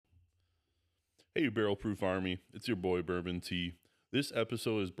Hey, Barrel Proof Army, it's your boy Bourbon T. This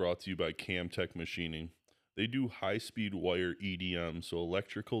episode is brought to you by Camtech Machining. They do high-speed wire EDM, so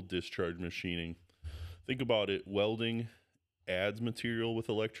electrical discharge machining. Think about it, welding adds material with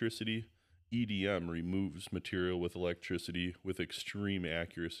electricity, EDM removes material with electricity with extreme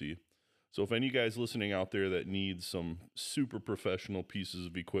accuracy. So if any guys listening out there that need some super professional pieces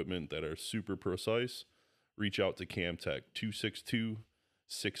of equipment that are super precise, reach out to Camtech,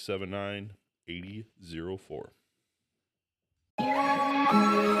 262-679-8004.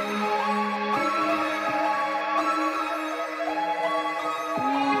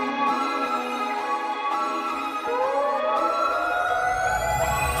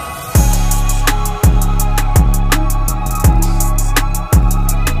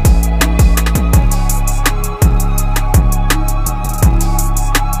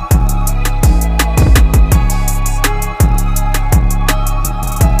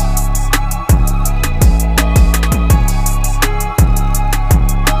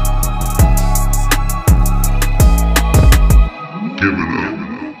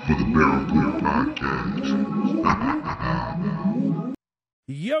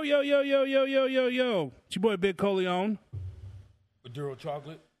 Yo. It's your boy Big Coleon. Maduro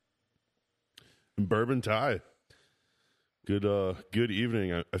chocolate. And Bourbon Tie. Good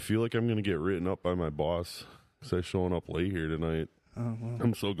evening. I feel like I'm going to get written up by my boss because I'm showing up late here tonight. Oh, well.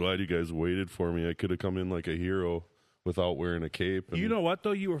 I'm so glad you guys waited for me. I could have come in like a hero without wearing a cape. You know what,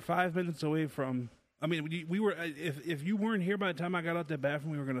 though? You were 5 minutes away from... I mean, we were. If you weren't here by the time I got out that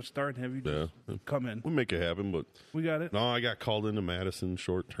bathroom, we were going to start and have you just come in. We'll make it happen, but... We got it? No, I got called into Madison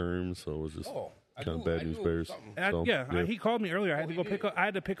short term, so it was just kind of bad news bears. He called me earlier. I had to go pick up. I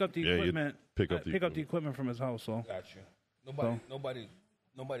had to pick up the equipment. Pick up the equipment from his house. So got you. Nobody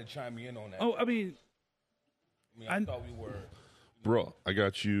chimed me in on that. Oh, I mean, I thought we were. Bro, I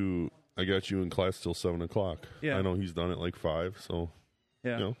got you in class till 7 o'clock. Yeah, I know he's done at like 5. So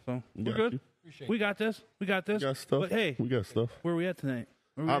yeah, you know, so we're good. We got this. We got stuff. But hey, we got stuff. Where are we at tonight?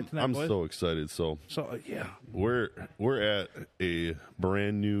 I'm so excited. So yeah, we're at a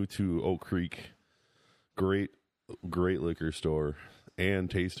brand new to Oak Creek, great liquor store and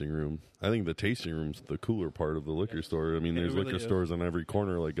tasting room. I think the tasting room's the cooler part of the liquor store. I mean, there's liquor stores on every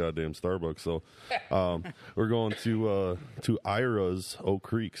corner like goddamn Starbucks. So we're going to Ayra's Oak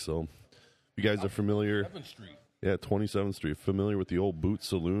Creek. So you guys are familiar. 7th Street. Yeah, 27th Street. Familiar with the old Boot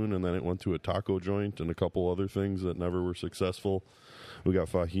Saloon, and then it went to a taco joint and a couple other things that never were successful. We got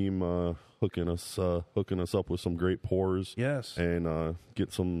Fahim hooking us up with some great pours. Yes, and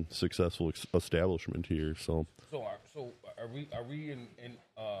get some successful establishment here. So are we in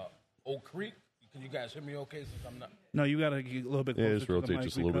Oak Creek? Can you guys hear me okay? Since I'm not. No, you got to get a little bit closer. Yeah, just rotate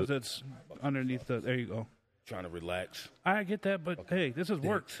just a little bit because it's underneath the. There you go. Trying to relax. I get that, but hey, this is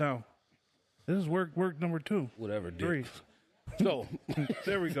work now. This is work number 2. Whatever, dude. 3. So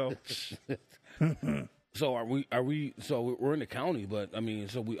there we go. So are we? So we're in the county, but I mean,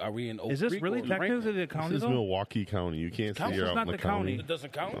 are we in Oak Creek? Is this really technically the county? This is Milwaukee County. You can't see you're out in the county. It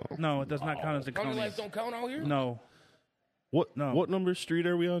doesn't count. No, it does not count as the county. county. Lights don't count out here. No. What number street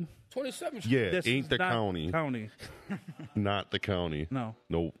are we on? 27th Street. Yeah, this ain't the county. Not the county. No.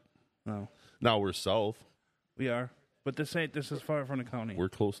 Nope. No. Now we're south. We are, but this is far from the county. We're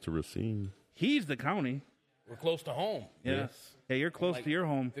close to Racine. He's the county. We're close to home. Yes. Yeah, you're close to your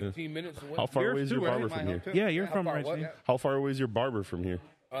home. 15 minutes away. How far away is your barber from here? Yeah, you're from Racine. How far away is your barber from here?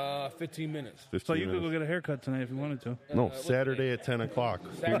 15 minutes. 15 so you minutes. could go get a haircut tonight if you wanted to. No, Saturday at 10 o'clock.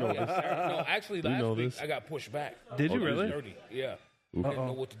 You know this. No, actually, last week I got pushed back. Did you really? 30. Yeah. I didn't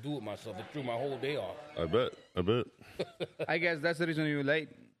know what to do with myself. It threw my whole day off. I bet. I guess that's the reason you're late.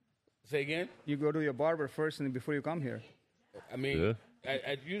 Say again? You go to your barber first and before you come here. I mean,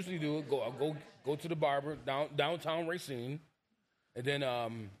 I usually do it. Go to the barber downtown Racine, and then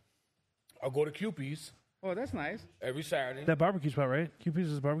I'll go to Cupie's. Oh, that's nice. Every Saturday. That barbecue spot, right?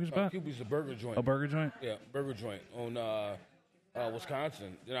 Cupie's is a barbecue spot? Cupie's is a burger joint. A burger joint? Yeah, burger joint on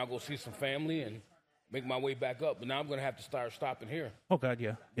Wisconsin. Then I'll go see some family and make my way back up. But now I'm going to have to start stopping here. Oh, God,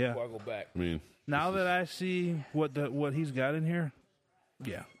 yeah. Before I go back. I mean, now that I see what he's got in here,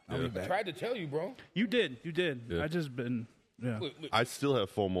 I'll be back. I tried to tell you, bro. You did. Yeah. I just been, I still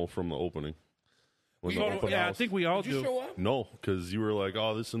have FOMO from the opening. I think we all Did do. you show up? No, because you were like,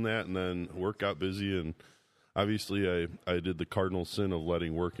 oh, this and that, and then work got busy, and obviously I did the cardinal sin of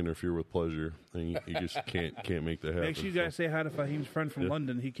letting work interfere with pleasure, and you just can't make that happen. Make sure you guys say hi to Fahim's friend from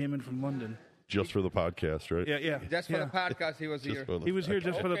London. He came in from London. Just for the podcast, right? Yeah. Just for the podcast, he was here. He was here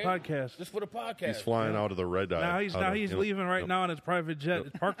just for the podcast. Just for the podcast. He's flying out of the red eye. Now he's leaving right now in his private jet.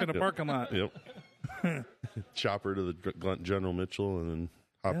 It's parked in a parking lot. Yep. Chopper to the General Mitchell, and then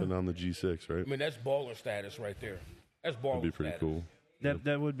hopping on the G6, right? I mean, that's baller status right there. That's baller That'd be pretty status. cool.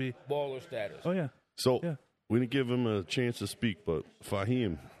 That would be. Baller status. Oh yeah. So Yeah. we didn't give him a chance to speak, but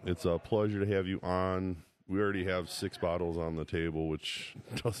Fahim, it's a pleasure to have you on. We already have 6 bottles on the table, which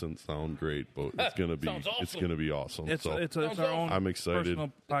doesn't sound great, but it's gonna be Sounds awesome. it's gonna be awesome. It's so it's our own. I'm excited.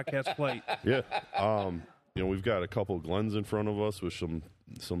 Personal podcast flight. Yeah. We've got a couple Glens in front of us with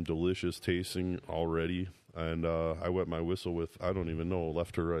some delicious tasting already, and I wet my whistle with, I don't even know,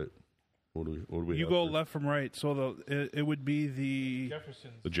 left or right. What do we You have go first? left from right, so it would be the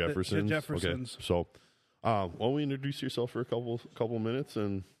The Jeffersons. The Jeffersons. Okay. So, why don't we introduce yourself for a couple minutes,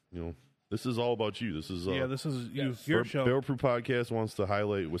 and this is all about you. This is this is your show. Barrel Proof Podcast wants to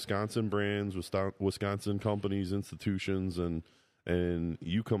highlight Wisconsin brands, Wisconsin companies, institutions, and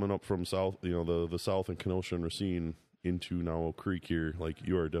you coming up from South, the South and Kenosha and Racine into now Oak Creek here. Like,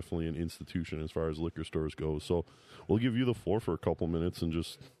 you are definitely an institution as far as liquor stores go. So we'll give you the floor for a couple minutes and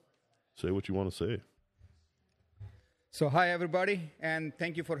just say what you want to say. So hi everybody, and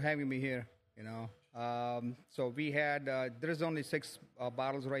thank you for having me here. So we had there's only 6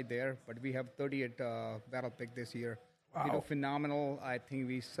 bottles right there, but we have 38 barrel pick this year. Wow. Phenomenal. I think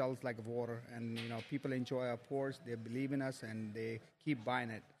we sell like water, and people enjoy our pours. They believe in us, and they keep buying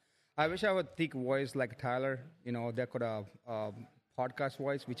it. I wish I had a thick voice like Tyler. That could have podcast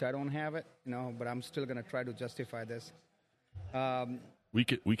voice, which I don't have it. But I'm still gonna try to justify this. We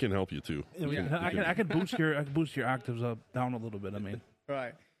can help you too. I can boost your octaves up down a little bit. I mean,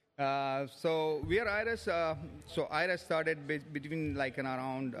 Right. So we are Ayra's. So Ayra started between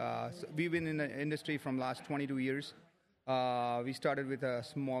around. We've been in the industry from last 22 years. We started with a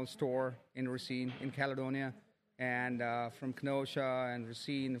small store in Racine, in Caledonia, and from Kenosha and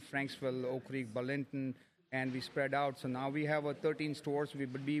Racine, Franksville, Oak Creek, Burlington, and we spread out. So now we have 13 stores.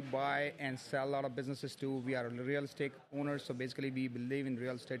 We buy and sell a lot of businesses too. We are real estate owners, so basically we believe in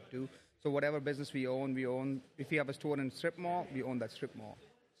real estate too. So whatever business we own. If we have a store in a strip mall, we own that strip mall.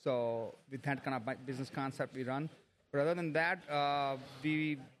 So with that kind of business concept we run. But other than that,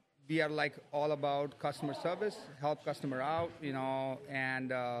 we are like all about customer service, help customer out, and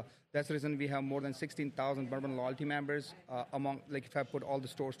that's the reason we have more than 16,000 Bourbon Loyalty members if I put all the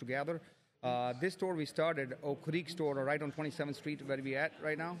stores together. This store we started, Oak Creek store, right on 27th Street, where we at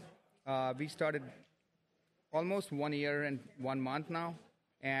right now. We started almost 1 year and 1 month now,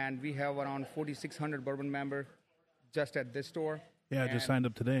 and we have around 4,600 Bourbon member just at this store. yeah, I just signed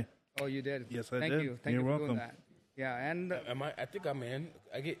up today. Oh, you did? Yes, I Thank did. you. Thank You're you for welcome. doing that. Yeah, and I think I'm in.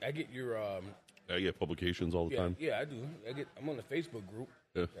 I get your. I get publications all the time. Yeah, I do. I'm on the Facebook group.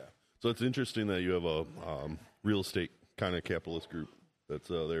 Yeah. So it's interesting that you have a real estate kind of capitalist group that's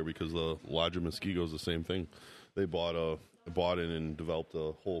there, because the Lodge of Muskego is the same thing. They bought in and developed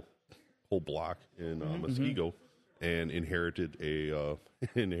a whole block in Muskego and inherited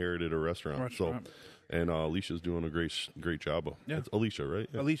a restaurant. So, and Alicia's doing a great job. Yeah. It's Alicia, right?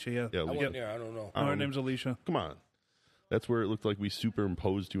 Yeah. Alicia, yeah. Yeah, I Alicia. wasn't there. I don't know. Her name's Alicia. Come on. That's where it looked like we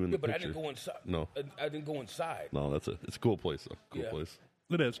superimposed you in Yeah, the but picture. I didn't go inside. No. I didn't go inside. No, it's a cool place though. Cool Yeah. place.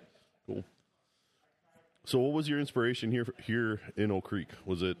 It is. Cool. So, what was your inspiration here in Oak Creek?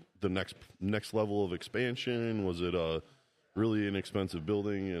 Was it the next level of expansion? Was it a really inexpensive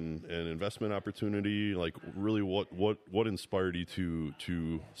building and investment opportunity? Like, really, what inspired you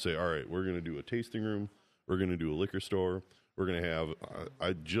to say, all right, we're going to do a tasting room, we're going to do a liquor store, we're going to have.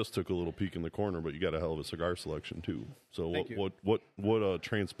 I just took a little peek in the corner, but you got a hell of a cigar selection too. So, what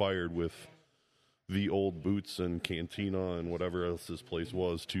transpired with the old Boots and Cantina and whatever else this place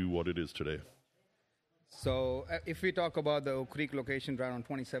was to what it is today? so if we talk about the Oak Creek location right on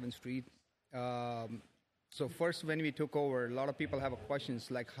 27th Street, so first when we took over, a lot of people have questions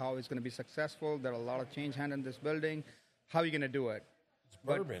like how it's going to be successful. There are a lot of change hand in this building. How are you going to do it? It's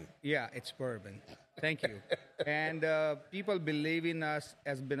bourbon. Yeah, it's bourbon. Thank you. And people believe in us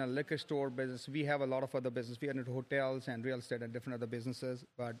as been a liquor store business. We have a lot of other business. We are into hotels and real estate and different other businesses,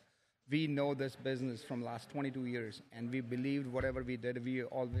 but we know this business from last 22 years, and we believed whatever we did, we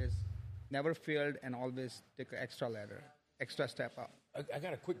always never failed and always take an extra step up. I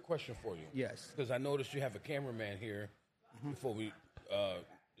got a quick question for you. Yes. Because I noticed you have a cameraman here. Before we,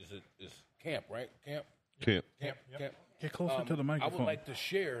 is Camp, right? Camp. Can't. Get closer to the I microphone. would like to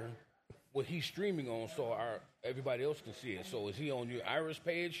share what he's streaming on, so everybody else can see it. So is he on your Iris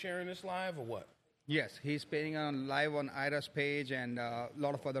page sharing this live, or what? Yes, he's paying on live on Ayra's page and a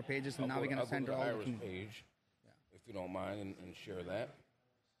lot of other pages, and now we're going to send to her all Iris page, if you don't mind, and share that.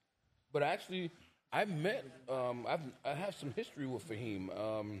 But actually, I met. I have some history with Fahim.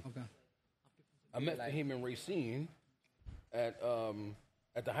 Okay. I met Fahim in Racine at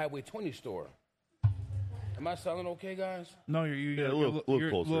the Highway 20 store. I Am I sounding okay, guys? No, you're Yeah, a little closer.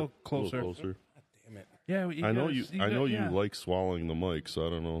 A little closer. Damn it. Yeah, I know you like swallowing the mic, so I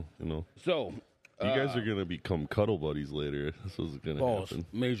don't know. So, You guys are gonna become cuddle buddies later. This is gonna happen.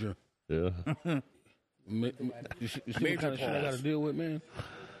 Major. Yeah. You see what kind of shit I got to deal with, man?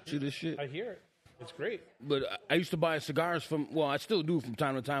 See this shit? I hear it. It's great. But I used to buy cigars I still do from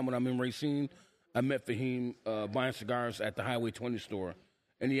time to time when I'm in Racine. I met Fahim buying cigars at the Highway 20 store.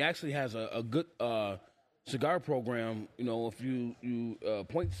 And he actually has a good cigar program. You know, if you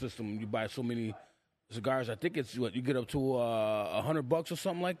point system, you buy so many cigars. I think it's what you get up to $100 or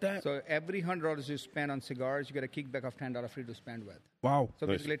something like that. So every $100 you spend on cigars, you get a kickback of $10 free to spend with. Wow. So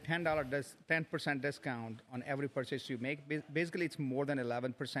Nice. basically, $10% discount on every purchase you make. Basically, it's more than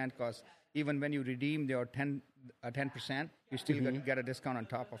 11% because even when you redeem your 10%, you still get a discount on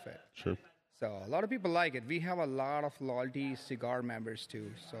top of it. Sure. So a lot of people like it. We have a lot of loyalty cigar members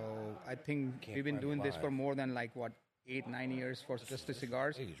too. So I think we've been doing this for more than 8-9 years for just the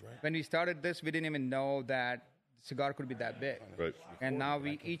cigars. When we started this, we didn't even know that cigar could be that big. Right. And now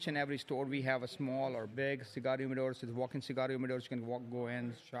each and every store we have a small or big cigar humidors. So walk-in cigar humidors, you can go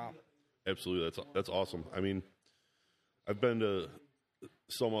in, shop. Absolutely. That's awesome. I mean, I've been to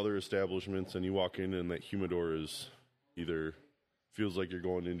some other establishments, and you walk in, and that humidor is either feels like you're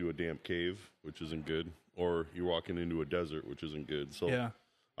going into a damp cave, which isn't good, or you're walking into a desert, which isn't good. So,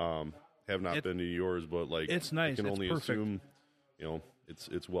 have not been to yours, but it's nice. I can It's only perfect. assume,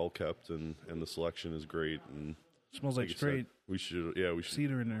 it's well kept, and the selection is great. And Smells like I said, straight we should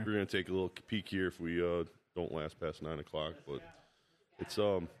cedar in there. We're gonna take a little peek here if we don't last past 9 o'clock, but it's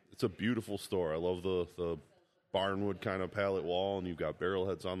a beautiful store. I love the barnwood kind of palette wall, and you've got barrel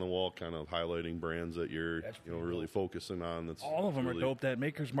heads on the wall, kind of highlighting brands that you're really focusing on. That's All of them really, are dope. That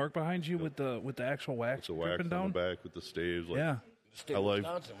Maker's Mark behind you with the actual wax It's a wax dripping on down. the back with the staves. State I of like-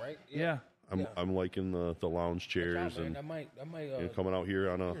 Wisconsin, right? Yeah. I'm liking the lounge chairs and I might coming out here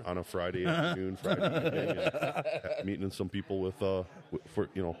on a Friday afternoon, Friday evening, and meeting some people for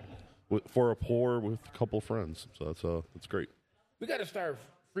a pour with a couple friends. So that's great. we got to start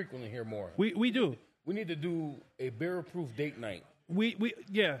frequently here more. We do. We need to do a beer-proof date night. We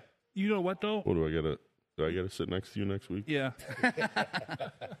yeah. You know what though? What do I gotta sit next to you next week? Yeah.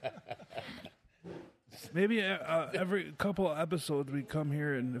 Maybe every couple of episodes we come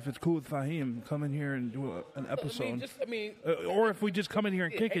here, and if it's cool with Fahim, come in here and do an episode. Or if we just come in here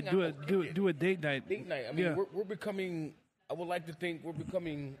and kick it, do a date night. Date night. I mean, we're becoming. I would like to think we're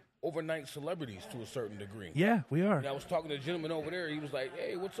becoming overnight celebrities to a certain degree. Yeah, we are. And I was talking to a gentleman over there. He was like,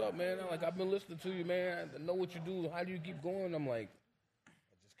 "Hey, what's up, man? I've been listening to you, man. I know what you do. How do you keep going?" I'm like, "I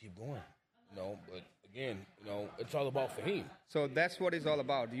just keep going." But again, it's all about Fahim. So that's what it's all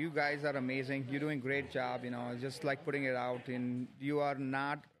about. You guys are amazing. You're doing a great job. Just like putting it out. And you are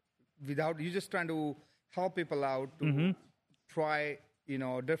not you're just trying to help people out to try,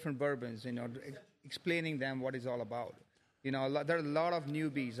 different bourbons. Explaining them what it's all about. There are a lot of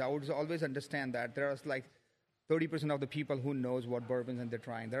newbies. I would always understand that there are 30% of the people who knows what bourbons and they're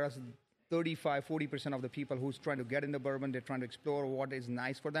trying. There are 35-40% of the people who's trying to get in the bourbon. They're trying to explore what is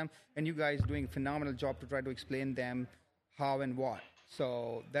nice for them. And you guys doing a phenomenal job to try to explain them how and what.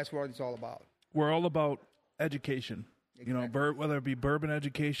 So that's what it's all about. We're all about education. Exactly. Whether it be bourbon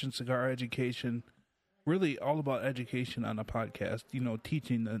education, cigar education, really all about education on a podcast.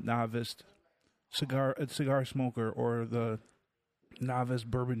 Teaching the novice cigar smoker or the novice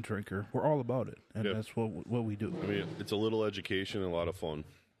bourbon drinker. We're all about it, and that's what we do. I mean, it's a little education and a lot of fun.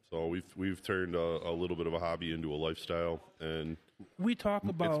 So we've turned a little bit of a hobby into a lifestyle, and we talk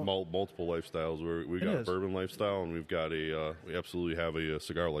about it's multiple lifestyles. We got a bourbon lifestyle, and we absolutely have a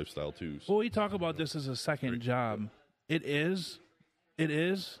cigar lifestyle too. So. Well, we talk about this as a second job. It is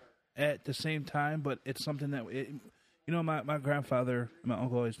at the same time, but it's something that my grandfather, my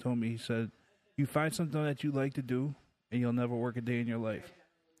uncle always told me. He said, "You find something that you like to do, and you'll never work a day in your life."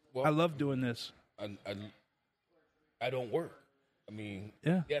 Well, I love doing this. I don't work. I mean,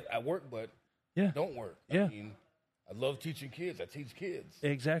 I work, but I don't work. Yeah. I mean, I love teaching kids. I teach kids.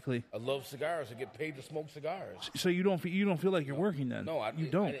 Exactly. I love cigars. I get paid to smoke cigars. So you don't feel like you're working then? No, you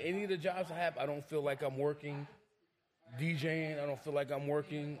don't. Any of the jobs I have, I don't feel like I'm working. DJing, I don't feel like I'm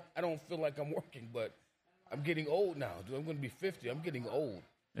working. But I'm getting old now. Dude, I'm going to be 50. I'm getting old.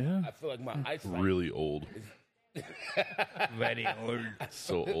 Yeah. I feel like my eyesight. Really old. Very old.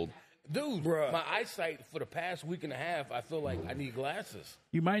 So old. Dude, my eyesight for the past week and a half, I feel like I need glasses.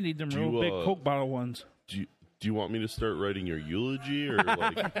 You might need them real big Coke bottle ones. Do you want me to start writing your eulogy, or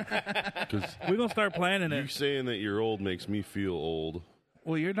because we're gonna start planning you it? saying that you're old makes me feel old.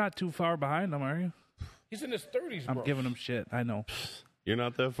 Well, you're not too far behind them, are you? He's in his 30s, bro. I'm giving him shit. I know. You're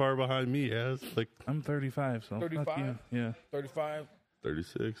not that far behind me, as like I'm 35, so fuck 35? you. Yeah. 35.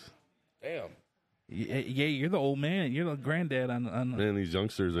 36. Damn. Yeah, you're the old man. You're the granddad on Man, these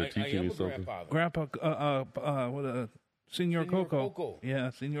youngsters are I teaching am you a something. grandfather. Grandpa. Senor Coco. Coco. Yeah,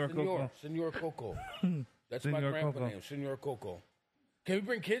 Senor Coco. Senor Coco. That's my Senor grandpa Coco. name, Senor Coco. Can we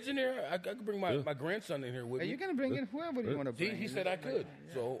bring kids in here? I could bring my grandson in here with Are me. you gonna bring in whoever you want to bring? He said I could.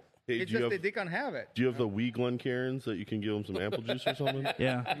 So Hey, It's just that they can't have it. do you have the wee Glencairns that you can give them some apple juice or something?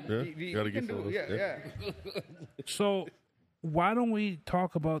 Yeah. Yeah? We Gotta can get some of do, those. yeah. So, why don't we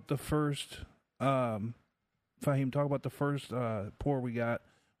talk about the first, Fahim, talk about the first pour we got,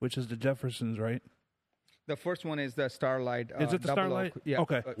 which is the Jeffersons, right? The first one is the Starlight. Is it the double Starlight? oak. Yeah.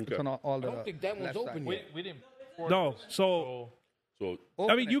 Okay. It's on all I the don't think that one's left open side. yet. We didn't. No, so So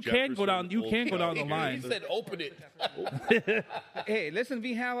I mean, you can go down. You Jefferson, can go down the He line. said open it. Hey, listen,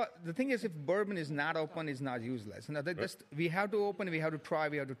 we have the thing is, if bourbon is not open, it's not useless. You know, we have to open, we have to try,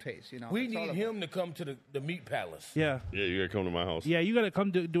 we have to taste. You know, We It's all need about- him to come to the meat palace. Yeah, yeah, you gotta come to my house. yeah. You got to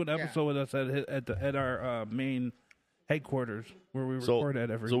come do an episode with us at our main headquarters where we So, record at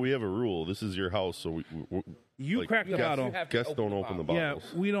every. so we have a rule. This is your house, so we you like, crack the guests- bottle. You have to Guests don't open the Yeah,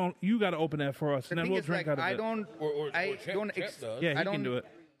 bottles. we don't. You got to open that for us, The and then thing we'll is, drink like, out of I it. don't, Or Champ don't, does. Yeah, he I can don't do it.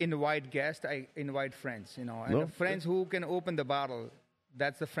 invite guests. I invite friends. You know, and No. the friends who can open the bottle.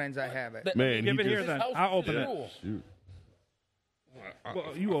 That's the friends I have. It. Man, Give he it here just- then. House I'll is open the it. rule. Shoot.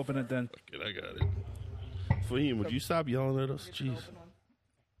 Well, you open it then. Fuck it, I got it. Fahim, would you stop yelling at us? Jeez.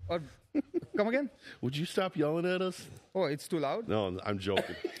 Or, come again? Would you stop yelling at us? Oh, it's too loud. No, I'm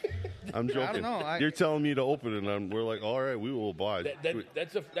joking. I'm joking. know, You're telling me to open it, and we're like, all right, we will oblige.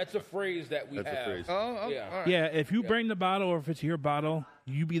 That's a phrase that we That's a have. phrase. Oh, okay. Yeah. All right. Yeah, if you bring the bottle or if it's your bottle,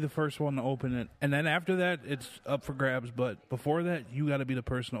 you be the first one to open it, and then after that, it's up for grabs. But before that, you got to be the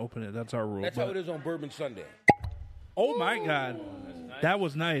person to open it. That's our rule. That's But- how it is on Bourbon Sunday. Oh my God, that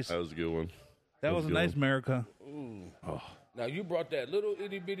was nice. That was a good one. That was a good nice one. America. Now you brought that little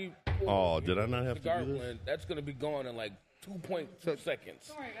itty bitty. Oh, did I not have to cigar do this? blend. That's going to be gone in like 2.2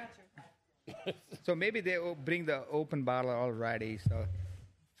 seconds. So maybe they will bring the open bottle already. So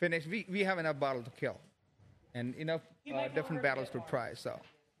finish. We have enough bottle to kill, and enough different bottles to try. So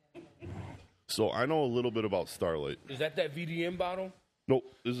So I know a little bit about Starlight. Is that VDM bottle? Nope,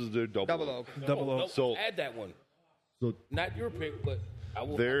 this is their double. double oak. Double No, oak. So- add that one. So Not your pick, but I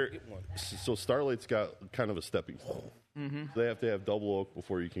will they're get one. so Starlight's got kind of a stepping stone. They have to have double oak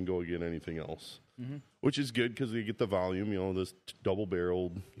before you can go get anything else, which is good because they get the volume. You know, this double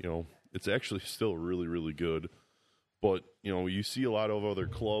barreled. You know, it's actually still really, really good. But you know, you see a lot of other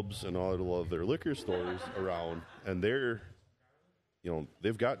clubs and all of their liquor stores around, and they're, you know,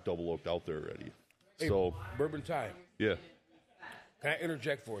 they've got double oaked out there already. So Bourbon Tie. yeah, Can I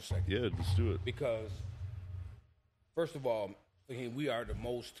interject for a second? yeah, just do it. Because, first of all, Fahim, we are the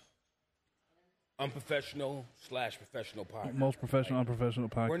most unprofessional / professional podcast. Most professional, unprofessional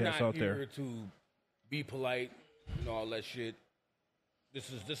We're podcast not out here there. to be polite and all that shit.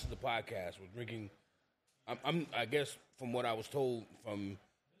 This is the podcast. We're drinking. I guess from what I was told from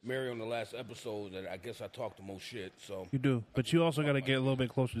Mary on the last episode that I guess I talk the most shit. So, You do, but you also got to get a little bit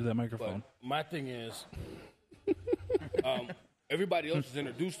closer to that but microphone. my thing is, everybody else has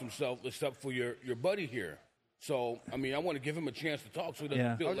introduced themselves except for your buddy here. So, I mean, I want to give him a chance to talk so he doesn't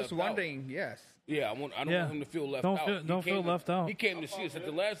Yeah. feel I was left just wondering. Yes. out. Yeah, I don't Yeah. want him to feel left Don't out. feel- He don't feel came left out. He came to see us at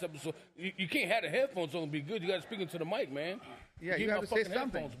the last episode. You can't have the headphones on and be good. You got to speak into the mic, man. Yeah, Give you my have to say fucking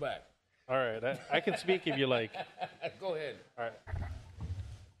something. headphones back. All right, I can speak if you like. Go ahead. All right.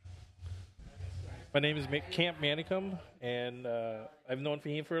 My name is Camp Manicum, and I've known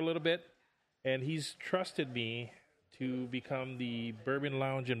Fahim for a little bit, and he's trusted me to become the Bourbon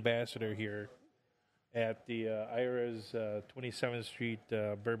Lounge ambassador here at the Ayra's 27th Street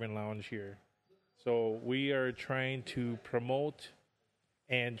Bourbon Lounge here. So we are trying to promote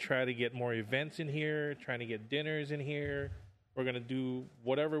and try to get more events in here, trying to get dinners in here. We're going to do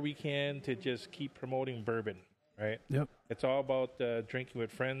whatever we can to just keep promoting bourbon, right? Yep. It's all about drinking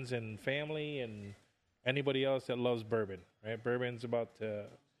with friends and family and anybody else that loves bourbon, right? Bourbon's about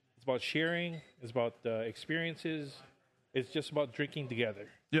it's about sharing, it's about experiences. It's just about drinking together.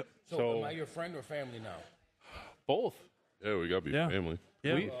 Yep. So, am I your friend or family now? Both. Yeah, we got to be Yeah. family.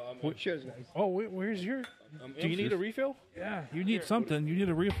 Yeah. Cheers, guys. Oh, where's your? Do you need a refill? Yeah, you need something. You need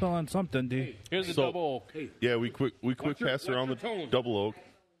a refill on something, D. Here's a So- double oak. Yeah, we quick pass around the tone. double oak.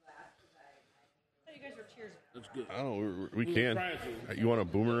 You guys are cheers. That's good. I don't know. We can. trying to. You want to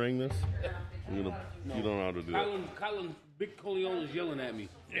boomerang this? You don't know how to do that. Colin Big Coleon is yelling at me.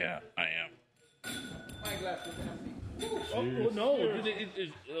 Yeah, I am. Oh,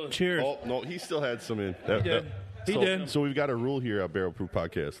 no. Cheers. Oh no, he still had some in. That He did. So we've got a rule here at Barrel Proof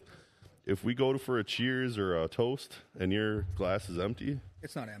Podcast. If we go for a cheers or a toast and your glass is empty,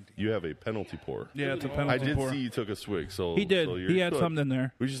 It's not empty. you have a penalty pour. Yeah, it's a penalty I did pour. see you took a swig, so He did. So you're He had good. something in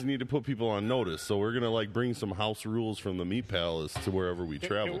there. We just need to put people on notice. So we're gonna bring some house rules from the Meat Palace to wherever we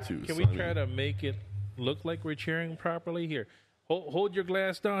travel to. Can So, we try to make it look like we're cheering properly here? Hold your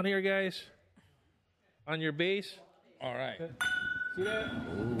glass down here, guys. On your base. All right. See that? I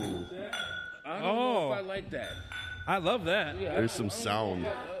don't know Oh. if I like that. I love that. Yeah, There's some sound.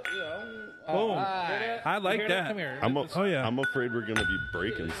 Boom. Right. I like Hear that. Come here. Oh, yeah. I'm afraid we're gonna be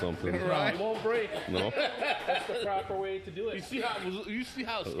breaking something. It won't break. No. That's the proper way to do You it. see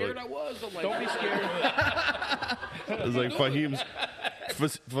how scared I was? I'm like, Don't be scared. It's like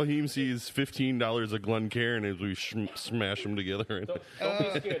Fahim sees $15 of Glencairn as we smash them together.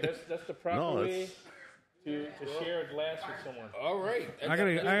 Don't be scared. That's the proper No, way to share a glass with someone. all right.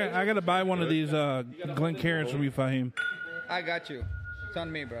 I gotta buy one of these Glencairns from you, Fahim. I got you. It's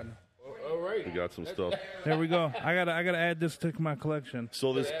on me, brother. All right. We got some stuff. There we go. I gotta add this to my collection.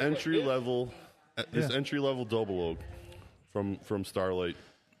 So this entry level double oak from Starlight,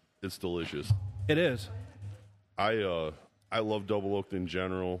 it's delicious. It is. I love double oaked in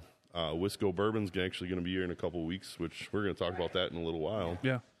general. Wisco Bourbon's actually going to be here in a couple weeks, which we're going to talk about that in a little while.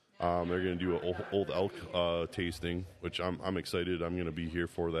 Yeah. They're going to do an old elk tasting, which I'm excited. I'm going to be here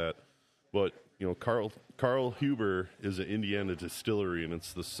for that. But Carl Huber is an Indiana distillery, and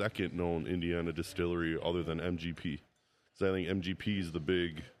it's the second known Indiana distillery other than MGP. So I think MGP is the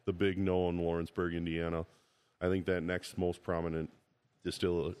big known Lawrenceburg, Indiana. I think that next most prominent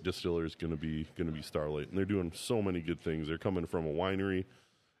distiller is going to be Starlight, and they're doing so many good things. They're coming from a winery,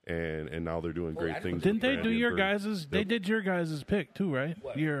 and now they're doing great things. Didn't with they do brandy your and bourbon. guys's? They did your guys's pick too, right?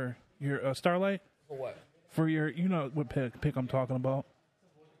 What? Your Starlight For what? for your what pick I'm talking about.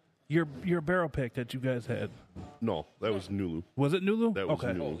 Your barrel pick that you guys had. No, that was Nulu. Was it Nulu? That was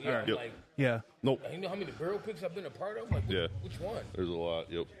okay. Nulu. Oh, yeah. Yep. Like, Yeah. Nope. you know how many barrel picks I've been a part of? Like, Yeah. which one? There's a lot.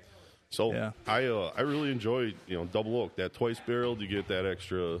 Yep. So Yeah. I really enjoy double oak. That twice barreled, you get that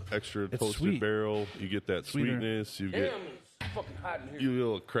extra toasted sweet. barrel. You get that Sweeter. sweetness. You Damn, get it's fucking hot in here. you get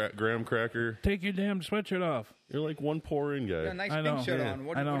a little graham cracker. Take your damn sweatshirt off. You're like one pour in guy. You got a nice I pink know. shirt Yeah. on.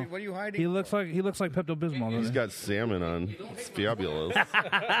 What I know. are you hiding? He looks like Pepto Bismol. He's got salmon on. It's fabulous.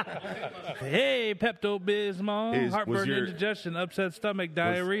 Hey, Pepto Bismol. Hey, was Heartburn, your- indigestion, upset stomach,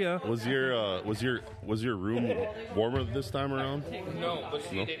 diarrhea. Was your room warmer this time around? No, but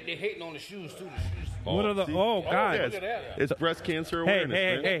see, they hating on the shoes, too. The shoes. What are the? see? Oh God. Yeah, it's breast cancer Hey, awareness.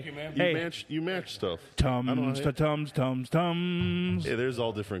 hey, man. hey, Thank you, man. hey. You match stuff. Tums I don't to hate- tums. Yeah, there's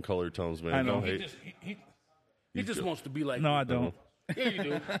all different colored tums, man. I know. Don't He hate. just, he just wants to be like No, you. I don't. Yeah, you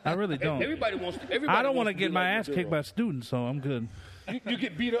do. I really don't. Everybody wants to. I don't want to be get my like ass you, kicked girl. by students, so I'm good. You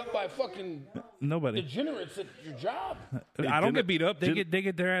get beat up by fucking Nobody. degenerates at your job. I don't didn't- get beat up. They didn't-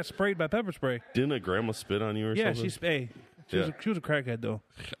 get their ass sprayed by pepper spray. Didn't a grandma spit on you or Yeah, something? she was a crackhead though.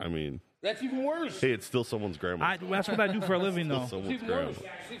 I mean, That's even worse. hey, it's still someone's grandma. That's what I do for a living Still though. It's someone's even grandma. worse.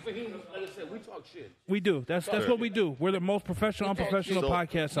 See, for him, like I said, we talk shit. We do. That's what we do. We're the most professional, unprofessional So-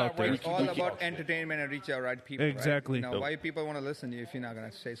 podcast out there. It's all about entertainment and reach out right people. Exactly. Right? Why people want to listen to you if you're not going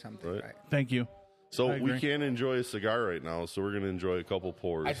to say something, Right. right? Thank you. So I we agree. can't enjoy a cigar right now, so we're gonna enjoy a couple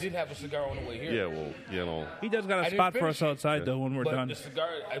pours. I did have a cigar on the way here. Yeah, well, He does got I a didn't spot for finish us it. outside though when we're But done. the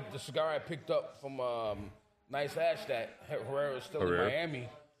cigar I picked up from Nice Ash that Herrera is still Herrera. in Miami,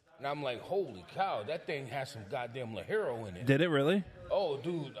 and I'm like, holy cow, that thing has some goddamn Lajero in it. Did it really? Oh,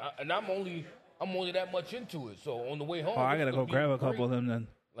 dude, and I'm only that much into it. So on the way home, Oh, I it's gotta gonna go be grab a great. couple of them then.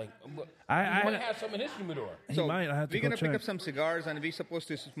 Like, I you might have some in his humidor. He might. I have to we're go gonna pick check. up some cigars, and we're supposed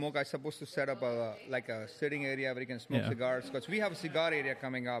to smoke. I'm supposed to set up a sitting area where you can smoke Yeah. cigars because we have a cigar area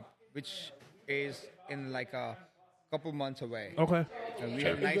coming up, which is in like a couple months away. Okay. And we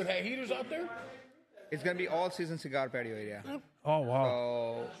have You nice. gonna have heaters out there? It's gonna be all season cigar patio area. Oh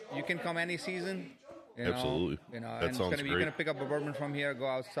wow. So you can come any season. You know, Absolutely. You know, That and sounds you're great. gonna pick up a bourbon from here, go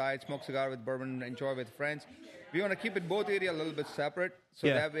outside, smoke cigar with bourbon, enjoy with friends. We want to keep it both area a little bit separate, so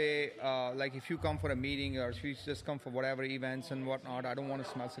Yeah. that way, like if you come for a meeting or if you just come for whatever events and whatnot, I don't want to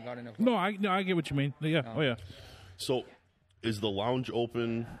smell cigar in a No, I get what you mean. Yeah. Oh yeah. So, is the lounge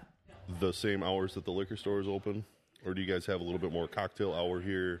open the same hours that the liquor store is open, or do you guys have a little bit more cocktail hour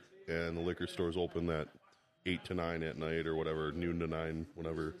here, and the liquor store is open at 8 to 9 at night or whatever, noon to 9,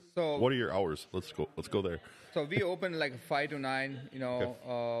 whatever? So- what are your hours? Let's go there. So we open like 5 to 9, you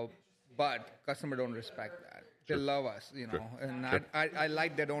know, but customer don't respect that. They love us, you know, and I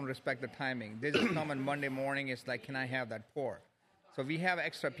like they don't respect the timing. They just come on Monday morning. It's like, can I have that pour? So we have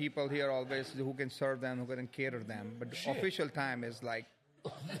extra people here always who can serve them, who can cater them. But the official time is like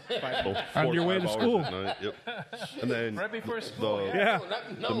On your way to 4 or 5 hours school. at night. Yep. And then Right before school. Yeah.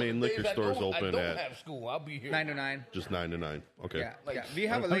 the main liquor store's I open don't at have school. I'll be here. 9 to 9. just 9 to 9. Okay. Yeah, yeah. We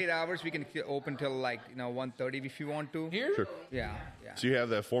have a late hours. We can open till 1:30 if you want to. Here? Sure. Yeah, yeah. So you have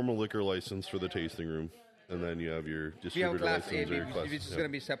that formal liquor license for the tasting room, and then you have your We have distributor class A, license. B, or class, which is yeah. going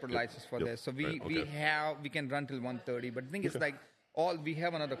to be separate license for Yep. this. So Right, okay. we can run till 1:30. But the thing is we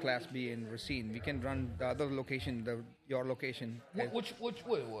have another class B in Racine. We can run the other location, your location, Which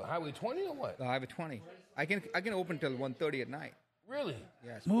way? What, Highway 20 or what? the Highway 20. I can open till 1:30 at night. Really?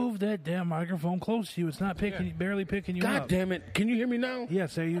 Yes. Move that damn microphone close to you. It's not barely picking you God up. damn it! Can you hear me now?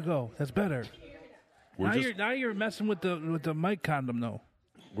 Yes, there you go. That's better. We're Now you're messing with the mic condom though.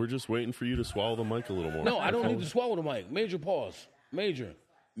 We're just waiting for you to swallow the mic a little more. No, I don't need to swallow the mic. Major pause. Major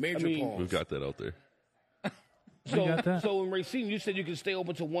pause. We've got that out there. So, got that? so in Racine, you said you can stay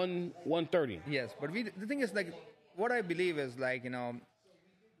open to 1:30. Yes, but the thing is what I believe is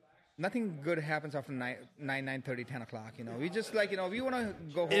nothing good happens after 9:30, 10 o'clock. We just we want to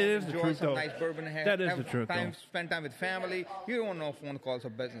go home, is the enjoy truth, some though. nice bourbon, That is the truth, time, though. spend time with family. You don't want no phone calls or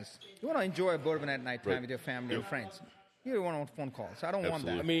business. You want to enjoy a bourbon at night time Right. with your family or friends. You don't want phone calls. I don't want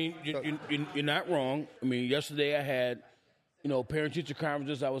that. I mean, you're not wrong. I mean, yesterday I had, parent-teacher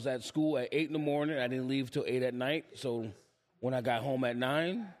conferences. I was at school at 8 in the morning. I didn't leave till 8 at night. So when I got home at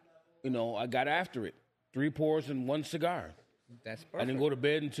 9, I got after it. 3 pours and 1 cigar. That's I perfect. didn't go to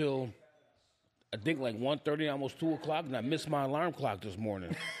bed until, I think, 1:30, almost 2 o'clock, and I missed my alarm clock this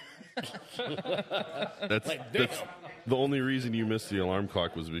morning. That's damn. the only reason you missed the alarm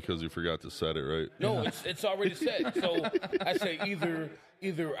clock was because you forgot to set it, right? No, it's already set. So I say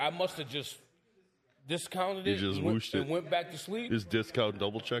either I must have just discounted You it, just and went, whooshed it. and went back to sleep. Is discount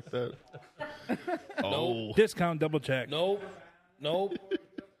double check that? Oh, Discount double check. Nope.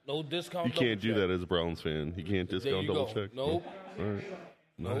 No discount. you can't do double check. that as a Browns fan. You can't There discount you double go. check. Nope. All right.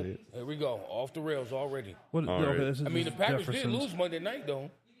 Nope. Night. Here we go. Off the rails already. What, All right. this is I mean, the Packers did Jefferson's. lose Monday night, though.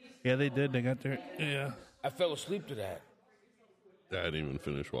 Yeah, they did. They got their I fell asleep to that. I didn't even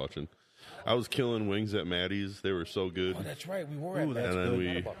finish watching. I was killing wings at Maddie's. They were so good. Oh, that's right. We were at And that.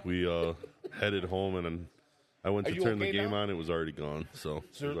 then we headed home, and then I went Are to you turn the okay game now? on. It was already gone. So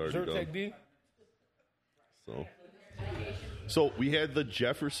it was already Zyrtec gone. D? So we had the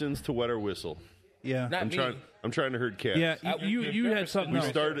Jeffersons to wet our whistle. yeah. Not me. I'm trying to herd cats. Yeah, you had something We else.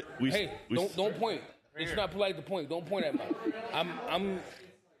 started. Hey, don't point. It's not polite to point. Don't point at me.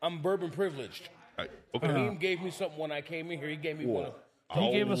 I'm bourbon privileged. Okay. He gave me something when I came in here. He gave me one.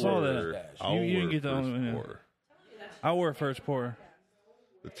 He gave us all that. You didn't get the first only one, yeah. pour. Our first pour.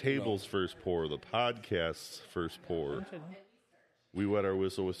 The table's first pour. The podcast's first pour. We wet our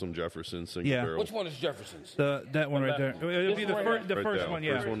whistle with some Jefferson single Yeah. barrel. Which one is Jefferson's? That one right there. It'll be the one first, right the first there. one,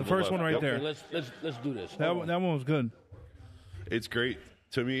 yeah. First one The to first the one left. right Yep. there. Let's do this. That one was good. It's great.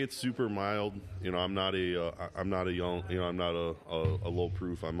 To me, it's super mild. I'm not a young. I'm not a low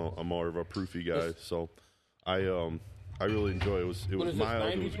proof. I'm more of a proofy guy. So, I really enjoy it. It was What is this, mild.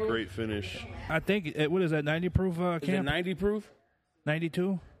 90 It was a proof? great finish. I think what is that? 90 proof Is it camp? 90 proof?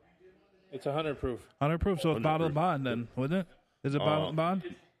 92, It's 100 proof. 100 proof. So it's 100 bottle and proof. bond then, wouldn't it? Is it bottle and bond?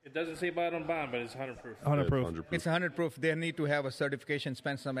 It doesn't say bottom bond, but it's 100 proof. 100 proof. 100 proof. It's 100 proof. They need to have a certification,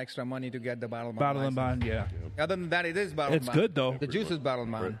 spend some extra money to get the bottle and Bottle and license. bond, yeah. Other than that, it is bottle It's and bond. good though. The juice is bottle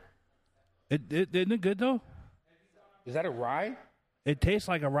and bond. Isn't it good though? Is that a rye? It tastes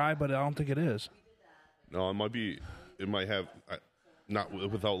like a rye, but I don't think it is. No, it might be. It might have. Not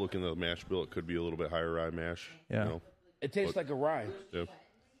without looking at the mash bill. It could be a little bit higher rye mash. Yeah. It tastes like a rye. Yeah.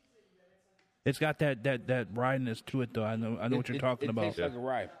 It's got that ryeness to it though. I know what you're talking It about. tastes like a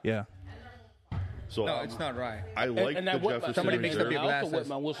rye. Yeah. So No, it's not right. I like and the I wet my, Jefferson Somebody mixed up Reserve. your I also wet glasses.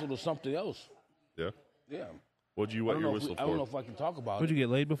 my whistle to something else. Yeah. Yeah. What'd you I wet don't, your know if whistle I don't know for? if I can talk about Would you it. get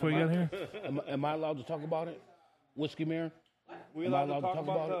laid before you got here? Am I allowed to talk about it? Whiskey Mayor? We Am I allowed to talk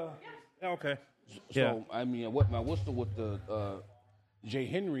about it? Yeah, okay. So, Yeah. I mean, I wet my whistle with the J.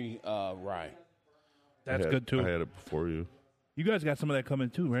 Henry rye. That's I had- good too. I had it before you You guys got some of that coming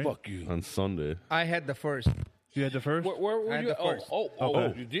too, right? Fuck you. on Sunday. I had the first. You had the first? Where were I had you? the first.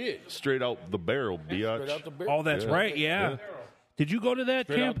 Okay. You did. Straight out the barrel, Straight out biatch. the barrel. Oh, that's Yeah. right. Yeah. Did you go to that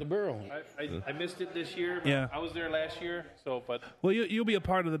Straight out camp? the barrel. I missed it this year. But Yeah. I was there last year. So, but Well, you'll be a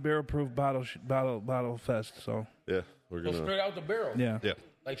part of the barrel proof bottle fest. So Yeah, we're So gonna. straight out the barrel. yeah, Yeah,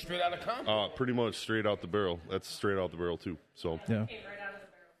 Like straight out of Compton. pretty much straight out the barrel. That's straight out the barrel too. So yeah.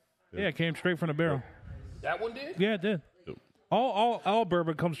 Yeah, it came straight from the barrel. That one did? Yeah, it did. Yep. All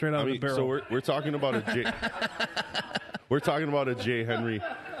bourbon comes straight out I of the mean, barrel. so we're talking about a J. We're talking about a J. Henry.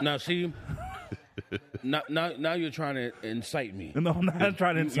 Now, see, Now you're trying to incite me. No, I'm not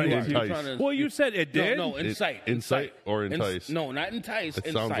trying to incite are. you. You're trying to- Well, you said it did. No, incite. Incite or entice? No, not entice. It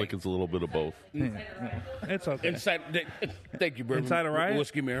incite. sounds like it's a little bit of both. It's okay. Incite. Thank you, Bourbon. Incite a riot?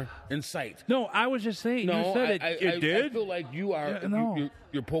 Whiskey Mayor. Incite. No, I was just saying. No, you said it. It I did. feel like you are. Yeah, no.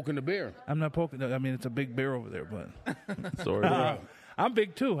 You're poking the bear. I'm not poking. I mean, it's a big bear over there, but Sort of. I'm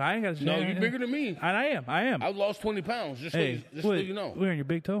big too. I ain't got to. No, you're bigger than me. I am. I lost 20 pounds. Just Hey, so you know. We're in your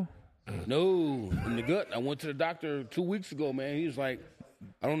big toe. No, in the gut. I went to the doctor 2 weeks ago, man. He was like,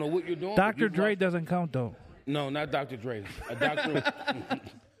 I don't know what you're doing. but Dr. you've Dre lost- doesn't count though. No, not Dr. Dre. A doctor.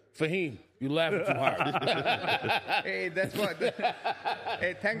 Fahim, you laughing too hard. Hey, that's what.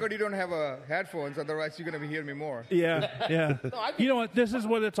 Hey, thank God you don't have headphones. Otherwise, you're gonna be hearing me more. Yeah. You know what? This is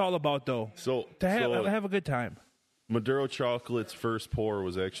what it's all about, though. So, To have a good time. Maduro Chocolate's first pour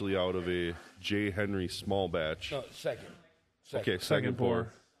was actually out of a J. Henry small batch. No, second. Okay, second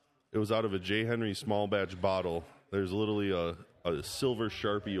pour. It was out of a J. Henry small batch bottle. There's literally a silver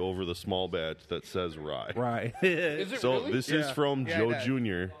Sharpie over the small batch that says rye. Right. Is it So really? this is from Yeah, Joe it does.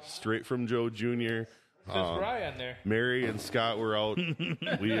 Jr., straight from Joe Jr. There's rye on there. Mary and Scott were out.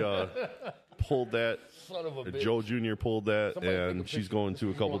 We pulled that. Son of a bitch. Joe Jr. pulled that, Somebody take a and picture she's of going this. to a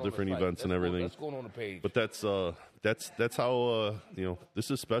It's couple going on the different site. events and everything. That's going on the page. But that's how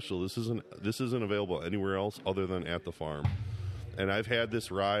this is special. This isn't available anywhere else other than at the farm. And I've had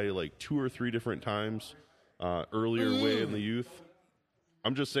this rye like 2 or 3 different times earlier way in the youth.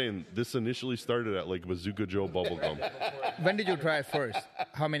 I'm just saying this initially started at like Bazooka Joe bubblegum When did you try it first?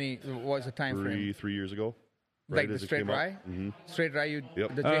 How many was the time frame? 3 years ago. Like right the as it straight came out. rye? Straight rye,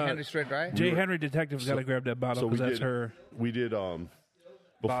 Yep. the J. Henry straight rye? J. Henry Detective's got to grab that bottle because that's her. We did before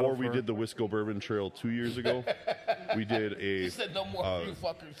Bottle we for- did the Wisco Bourbon Trail 2 years ago. We did He a said no more for you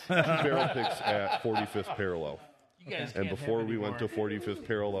fuckers. 2 barrel picks at 45th Parallel. You guys And can't before have we any went to more. 45th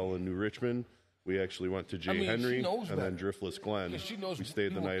Parallel in New Richmond, we actually went to J. I mean, she Henry knows and then better. Driftless Glen. Yeah, she knows We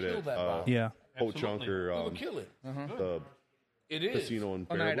stayed the you will night kill at that bottle. Yeah. Ho Chunk You or would kill it. the It is. casino in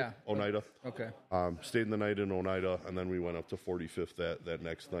Oneida. Oneida. Okay. Stayed the night in Oneida, and then we went up to 45th that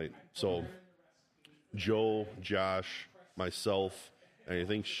next night. So Joe, Josh, myself, and I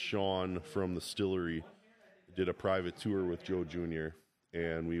think Sean from the Stillery did a private tour with Joe Jr.,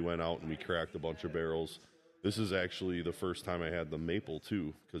 and we went out and we cracked a bunch of barrels. This is actually the first time I had the maple,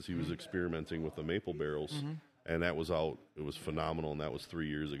 too, because he was experimenting with the maple barrels, and that was out. It was phenomenal, and that was 3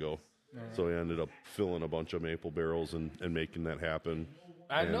 years ago. So I ended up filling a bunch of maple barrels and making that happen.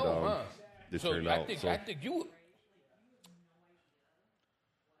 I And, know, huh? It So turned I out. think you.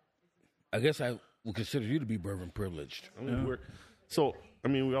 I guess I would consider you to be bourbon privileged. I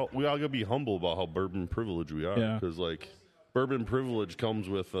mean, we all gotta be humble about how bourbon privileged we are, Yeah. because like bourbon privilege comes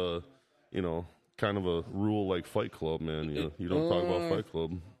with kind of a rule like Fight Club, man. You don't talk about Fight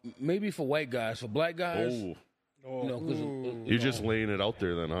Club. Maybe for white guys, for black guys, Oh, you know, because you're just laying it out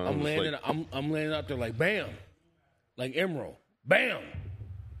there, then, huh? I'm Just laying like, I'm laying out there like bam, like Emerald, bam.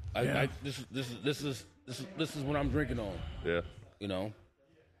 This is what I'm drinking on. yeah. You know,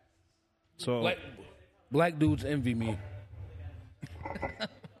 So, black dudes envy me.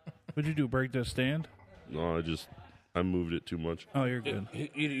 what'd you do? Break the stand? No, I moved it too much. Oh, you're good.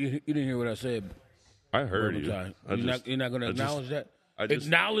 You didn't hear what I said. I heard Bourbon you. time. I You're not going to acknowledge that. I just-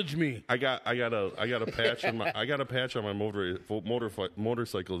 Acknowledge me. I got a patch on my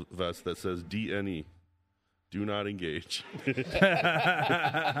motorcycle vest that says DNE. Do not engage. I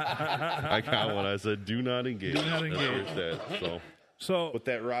got one. I said, "Do not engage." Do not engage. That's that. So, But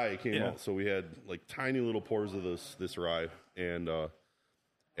that rye came Yeah. out, so we had like tiny little pours of this rye, and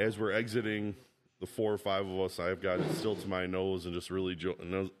as we're exiting, the 4 or 5 of us, I've got it still to my nose, and just really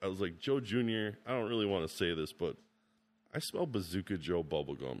I was like, Joe Jr., I don't really want to say this, but I smell Bazooka Joe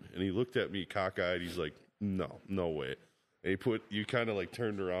bubblegum. And he looked at me cockeyed. He's like, no way. And you kind of like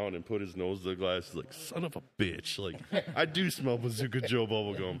turned around and put his nose to the glass. He's like, son of a bitch. Like, I do smell Bazooka Joe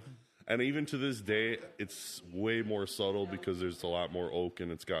bubblegum. And even to this day, it's way more subtle because there's a lot more oak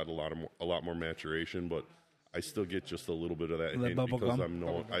and it's got a lot more maturation. But I still get just a little bit of that hint bubble because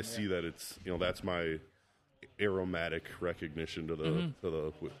gum? I see that it's that's my aromatic recognition to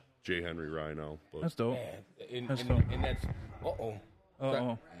the J. Henry rye now. But that's dope. And That's dope. that's Uh-oh.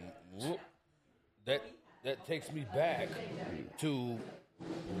 that takes me back to,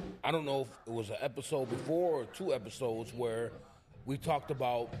 I don't know if it was an episode before or 2 episodes where we talked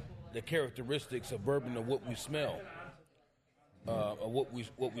about the characteristics of bourbon and what we smell, or what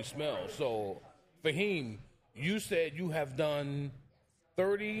we smell. So, Fahim, you said you have done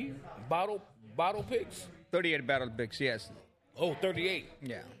 30 bottle picks. 38 barrel picks, yes. Oh, 38.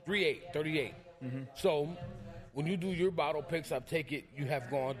 Yeah. 38. So, when you do your bottle picks, I take it you have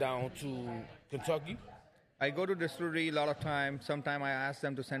gone down to Kentucky? I go to distillery a lot of time. Sometime I ask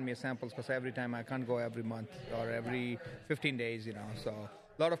them to send me samples because every time I can't go every month or every 15 days, So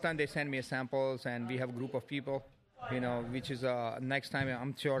a lot of time they send me samples, and we have a group of people, which is next time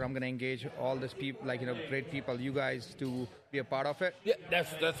I'm sure I'm going to engage all these people, great people, you guys, to be a part of it. Yeah,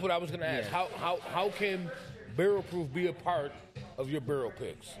 that's what I was going to ask. Yeah. How can Barrel Proof be a part of your barrel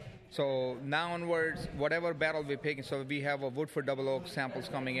picks? So now onwards, whatever barrel we're picking, so we have a Woodford Double Oak samples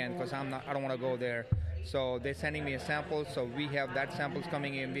coming in because I don't want to go there. So they're sending me a sample, so we have that samples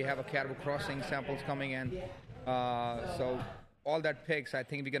coming in. We have a Caribou Crossing samples coming in. So all that picks, I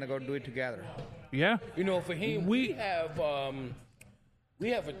think we're gonna go do it together. Yeah. For him, we have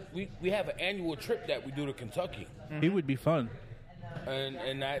an annual trip that we do to Kentucky. It would be fun.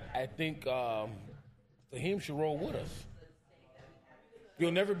 And I think Fahim should roll with us.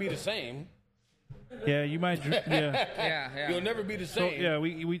 You'll never be the same. Yeah, you might. Yeah. Yeah. You'll never be the So same. yeah,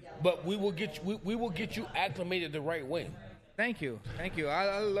 we But we will get you acclimated the right way. Thank you.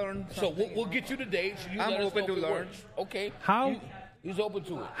 I'll learn. So we'll get you the dates. You I'm let us open know to if it learn. works. Okay. He's open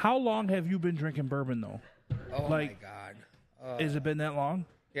to it. How long have you been drinking bourbon though? Oh like- my God. Has it been that long?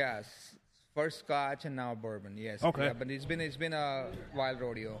 Yes. First Scotch and now bourbon. Yes. Okay. Yeah, but it's been a wild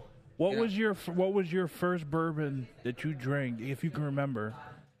rodeo. What was your first bourbon that you drank, if you can remember,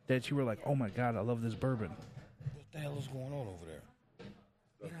 that you were like, oh my God, I love this bourbon? What the hell is going on over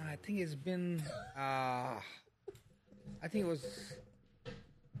there? I think it's been. I think it was.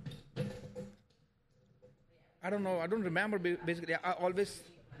 I don't know. I don't remember. Basically, I always.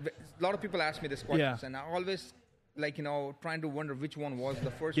 A lot of people ask me this question, and I always trying to wonder which one was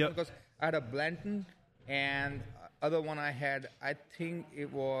the first one, because I had a Blanton, and other one I had. I think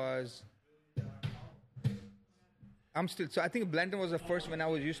it was. So I think Blanton was the first when I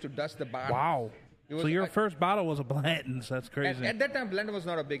was used to dust the bottle. Wow. So your first bottle was a Blanton's. That's crazy. At that time, Blanton was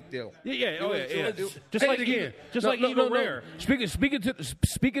not a big deal. Yeah. Just Say like it again. Eagle Rare. Speaking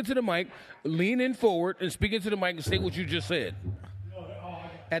to the mic, lean in forward and speak into the mic and say what you just said.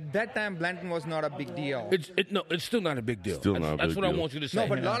 At that time, Blanton was not a big deal. It's still not a big deal. Still not a That's big what I deal. want you to say. No,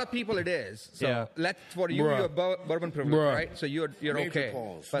 but a lot of people it is. So Yeah. for you, Bruh. you're bourbon privilege, Bruh. right? So you're Major okay.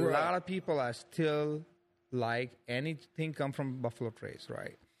 pause. But Bruh. a lot of people are still like anything come from Buffalo Trace,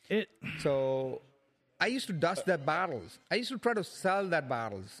 right? So I used to dust that bottles. I used to try to sell that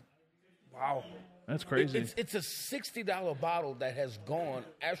bottles. Wow. That's crazy. It's a $60 bottle that has gone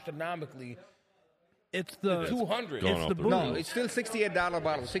astronomically It's the 200. Gone It's off the the booze. No, it's still $68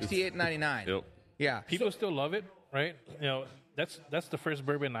 bottle, $68.99. Yep. Yeah. People still love it, right? That's the first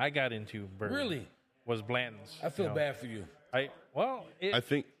bourbon I got into. Bourbon. Really? Was Blanton's. I feel bad for you. I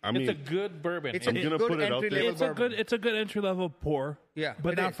mean, it's a good bourbon. It's I'm a gonna good put it out there. entry-level It's a good entry level pour. Yeah,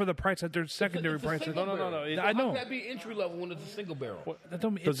 But it not is. for the price that their secondary It's a prices. single barrel. no. I know. How can that be entry level when it's a single barrel? That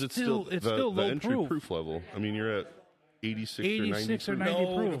don't mean- Because it's still the low entry proof. proof level. I mean, you're at 86 86 or or 90 90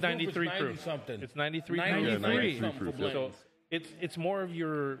 proof. proof. It's 93 It's proof. 90 something. It's 93 Yeah, 93 93 something proof, for yeah. Blanton's. It's more of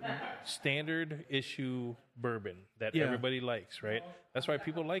your standard issue bourbon that Yeah. everybody likes, right? That's why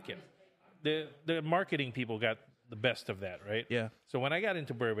people like it. The marketing people got the best of that, right? Yeah. So when I got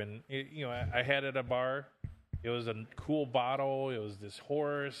into bourbon, I had it at a bar. It was a cool bottle. It was this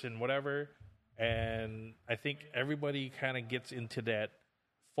horse and whatever. And I think everybody kind of gets into that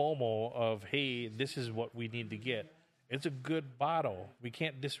FOMO of, hey, this is what we need to get. It's a good bottle. We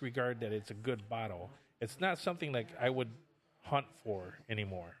can't disregard that it's a good bottle. It's not something like I would hunt for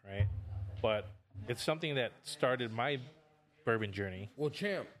anymore, right? But it's something that started my bourbon journey. Well,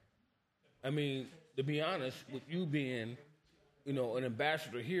 champ, I mean, to be honest, with you being, an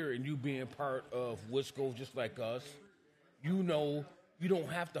ambassador here and you being part of Wisco just like us, you don't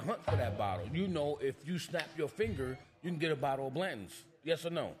have to hunt for that bottle. If you snap your finger, you can get a bottle of Blanton's. Yes or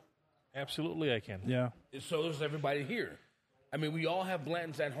no? Absolutely, I can. Yeah. So does everybody here. I mean, we all have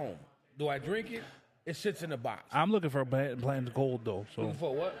Blanton's at home. Do I drink it? It sits in a box. I'm looking for Blanton's Gold though. So Looking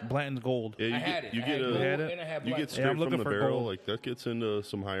for what? Blanton's Gold. Yeah, I had it. You I get had a gold had it? and I had you get Blanton's. Yeah, I'm straight looking from the for barrel. gold. Like that gets into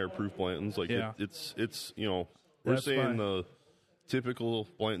some higher proof Blantons. Like Yeah. it's we're That's saying fine. the typical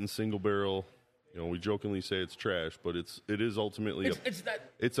Blanton single barrel. We jokingly say it's trash, but it is ultimately It's not.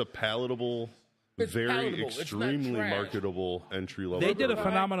 it's a palatable, It's very palatable. It's not extremely trash. marketable entry level. They did a bourbon.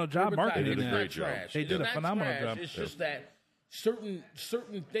 phenomenal job Bourbon marketing They did a It's that. great not job. trash. They It's did a not phenomenal trash. job. It's just that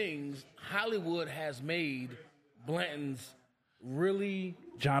certain things Hollywood has made Blanton's really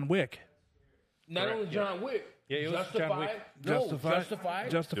John Wick. not only John Wick. Yeah, it was Justified. John Wick. No,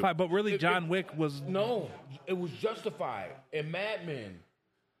 Justified. Justified. But really, John Wick was. No, it was Justified and Mad Men.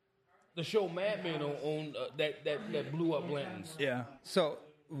 The show Mad Men on that blew up Blanton's. Yeah. So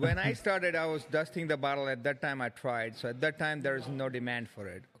when I started, I was dusting the bottle. At that time, I tried. So at that time, there is no demand for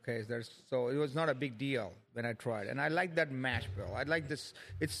it. Okay, so it was not a big deal when I tried, and I like that mash bill. I like this.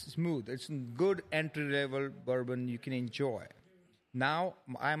 It's smooth. It's good entry level bourbon you can enjoy. Now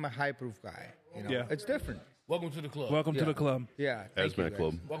I'm a high proof guy. Yeah. It's different. Welcome to the club. Welcome to the club. Yeah, thank you, Hazmat guys.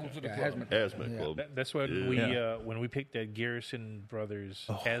 Club. Welcome to the club. Hazmat Club. That's when when we picked that Garrison Brothers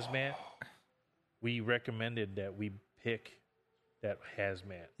hazmat, we recommended that we pick that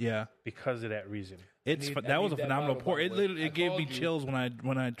hazmat Yeah. because of that reason. That was a that phenomenal bottle, pour. by It the way. literally I gave me called you. chills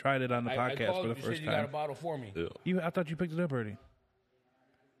when I tried it on the I podcast called for the you, first said you got a time. bottle for me. Yeah. I thought you picked it up already.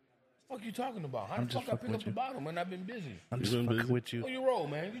 What the fuck you talking about? How I'm the just fuck I fucking pick up with the you. bottle, man? I've been busy. I'm just been fucking busy? with you. On your roll,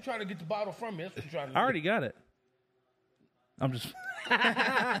 man. You trying to get the bottle from me. That's what you trying to do. I already got it. I'm just.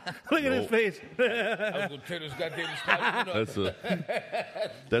 Look at his face. I was going to tear this goddamn scotch.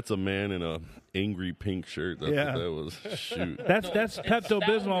 That's a man in a angry pink shirt. That's Yeah. what that was. Shoot. That's Pepto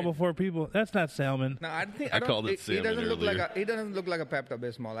Bismol salmon. before people. That's not salmon. No, I think I don't, called it It salmon doesn't look like earlier. it doesn't look like a Pepto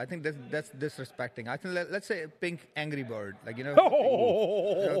Bismol. I think that's disrespecting. I think let's say a pink Angry Bird, like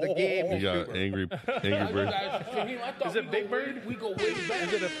the game. You got angry bird. Is it Big Bird? We go way back.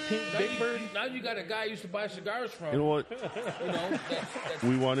 Is it a pink Big Bird? Now you got a guy I used to buy cigars from. You know what? You know, that's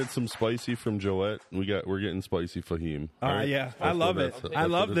We wanted some spicy from Joette. We're getting spicy Fahim. All right? Yeah, I That's love what it. that's- I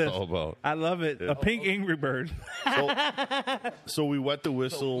that's love what this. It's all about. I love it. A pink Angry Bird. So we wet the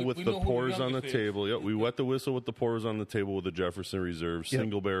whistle we with know the who the pours on the youngest is. table. Yep, we wet the whistle with the pours on the table with the Jefferson Reserve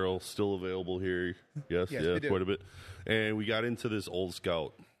single barrel, still available here. Yes, Yes, yeah, we do. quite a bit. And we got into this Old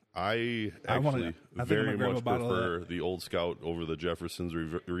Scout. I I actually think I'm very gonna grab a much bottle of prefer the Old Scout over the Jefferson's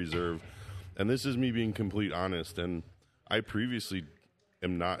Reserve. And this is me being complete honest. And I previously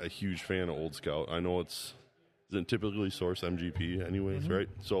am not a huge fan of Old Scout. I know isn't typically source MGP anyways, right?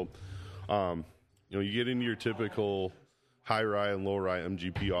 So, you get into your typical high rye and low rye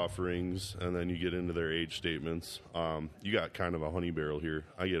MGP offerings, and then you get into their age statements. You got kind of a honey barrel here.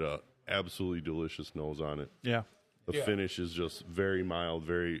 I get a absolutely delicious nose on it. Yeah. The finish is just very mild,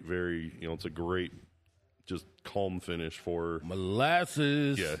 very, very, it's a great, just calm finish for.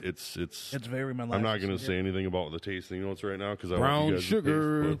 molasses. Yeah, it's very molasses. I'm not going to say anything about the tasting notes right now because I Brown want you guys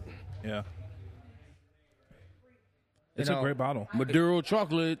sugar. to taste, Yeah. It's You a know, great bottle. Maduro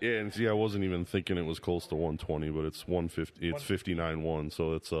chocolate. yeah, and see, I wasn't even thinking it was close to 120, but it's 150. It's 59.1,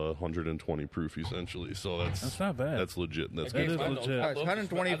 so it's 120 proof essentially. So that's not bad. That's legit. That's That good is stuff. legit. It's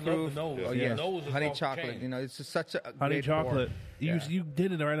 120 proof. Oh, yeah. Honey chocolate. It's just such a Honey great chocolate. pour. You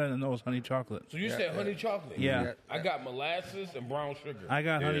did it right on the nose. Honey chocolate. So you said honey chocolate? Yeah. I got molasses and brown sugar. I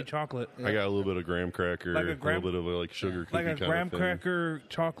got honey chocolate. I got a little bit of graham cracker, Like a graham- little bit of like sugar cookie Like a kind graham of thing. cracker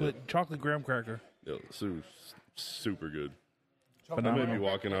chocolate graham cracker. Yeah, super good. I Phenomenal. may be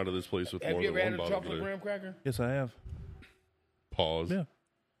walking out of this place with Have more you than ever one had a bottle chocolate today. graham cracker? Yes, I have. Pause. Yeah.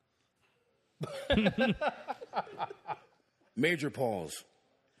 Major pause.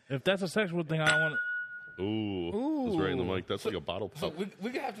 If that's a sexual thing, I don't want. Ooh, that's right in the mic. That's like a bottle So pop. we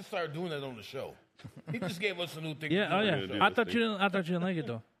gonna have to start doing that on the show. He just gave us a new thing. Yeah. to Oh do. yeah. gonna do I this thought thing. you didn't. I thought you didn't like it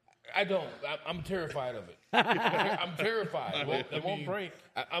though. I don't. I'm terrified of it. I'm terrified. It won't break.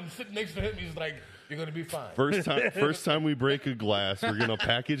 I'm sitting next to him. He's like, "You're gonna be fine." First time we break a glass, we're gonna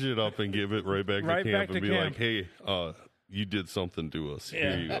package it up and give it right back Right to back camp to and be camp. like, "Hey, you did something to us.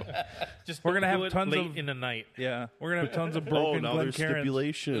 Here you go." Just We're gonna don't have do it tons late of- in the night. Yeah. We're gonna have tons of Oh, broken now there's Glencairns.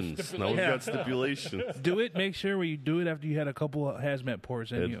 stipulations. Now we've got stipulations. Do it. Make sure when you do it after you had a couple of hazmat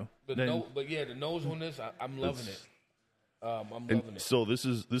pours in you. But Then- the nose on this, I'm loving it. I'm loving And it. so this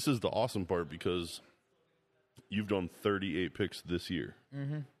is the awesome part because you've done 38 picks this year.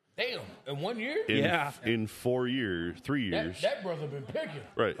 Damn, in 1 year, In 4 years, 3 years. that brother been picking.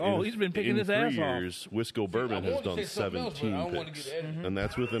 Right. Oh, he's been picking in his 3 ass off. years, Wisco Bourbon I has wanted to done say something else, but 17 I don't wanna picks. get edited. And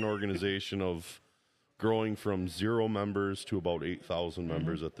that's with an organization of growing from 0 members to about 8,000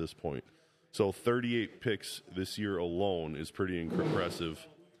 members at this point. So 38 picks this year alone is pretty impressive.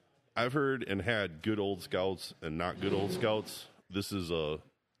 I've heard and had good old scouts and not good old scouts. This is a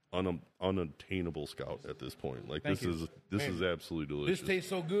unattainable scout at this point. Like this is absolutely This delicious. tastes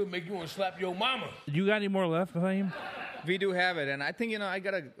so good, make you want to slap your mama. You got any more left, Fahim? We do have it, and I think I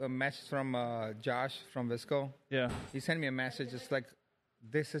got a message from Josh from Visco. Yeah. He sent me a message. It's like,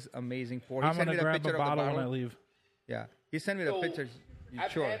 this is amazing pour. He I'm sent gonna me the grab picture a of the bottle bottle. when I leave. Yeah, he sent me the So, picture.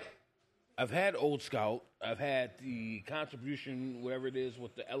 Sure. I've had Old Scout. I've had the contribution, whatever it is,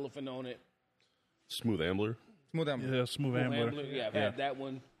 with the elephant on it. Smooth Ambler. Smooth Ambler. Yeah, smooth ambler. Yeah, I've had that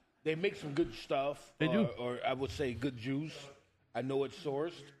one. They make some good stuff. They do. Or I would say good juice. I know it's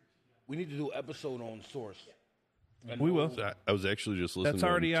sourced. We need to do an episode on source. We will. So I was actually just listening. That's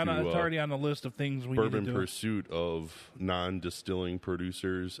already on. to, It's already on the list of things we Bourbon need to do. Pursuit of non-distilling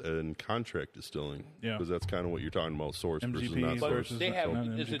producers and contract distilling. Yeah. Because that's kind of what you're talking about, source versus MGP not But source. versus they have,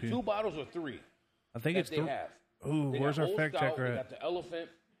 not is it MGP. 2 bottles or 3? I think that it's they three. have. Ooh, They where's got our Old fact Stout, checker they at? got the Elephant.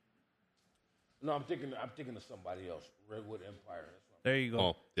 No, I'm thinking of somebody else. Redwood Empire. That's what There you go.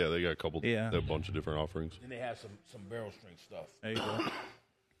 Oh, yeah, they got a couple, Yeah. they have a bunch of different offerings. Then they have some barrel strength stuff. There you go.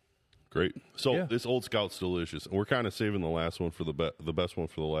 Great. So Yeah. this Old Scout's delicious. We're kind of saving the last one for the best one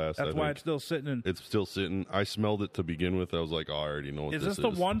for the last. That's I why think. it's still sitting in. It's still sitting. I smelled it to begin with. I was like, oh, I already know what Is this this the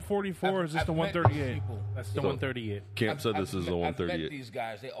 144 or is this the 138? That's the 138. Camp said this is the I've met 138. these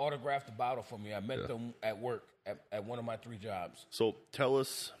guys. They autographed the bottle for me. I met them at work at one of my 3 jobs. So tell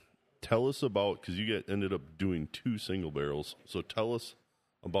us about, because you ended up doing 2 single barrels. So tell us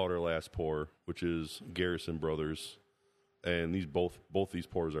about our last pour, which is Garrison Brothers, and both these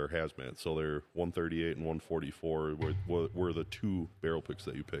pours are hazmat. So they're 138 and 144 were the 2 barrel picks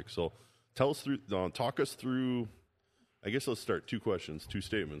that you picked. So talk us through. I guess let's start 2 questions, 2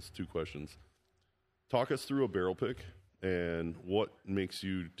 statements, 2 questions. Talk us through a barrel pick and what makes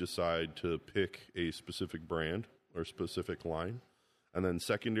you decide to pick a specific brand or specific line. And then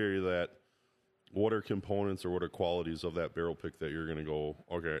secondary to that, what are components or what are qualities of that barrel pick that you're going to go,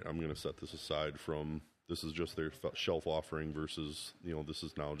 okay, I'm going to set this aside from this is just their shelf offering versus, this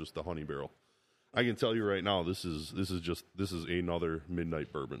is now just the honey barrel. I can tell you right now, this is another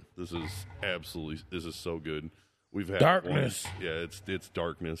midnight bourbon. This is so good. We've had Darkness. one. Yeah, it's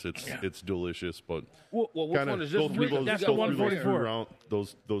darkness. It's delicious, but Well, which kinda one is go this? through those, That's go the through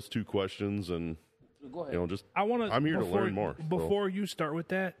 144. those 2 questions and Go ahead. just I want to. I'm here to learn more. Before you start with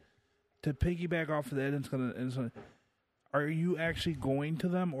that, to piggyback off of that, it's gonna. Are you actually going to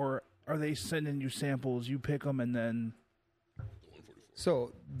them, or are they sending you samples? You pick them, and then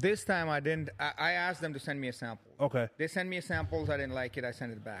So this time I didn't. I asked them to send me a sample. okay, They sent me samples. I didn't like it. I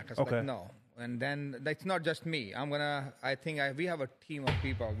sent it back. I was Okay. like, no. And then it's not just me. We have a team of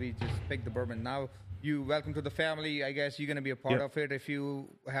people. We just pick the bourbon. Now you welcome to the family. I guess you're going to be a part Yep. of it. If you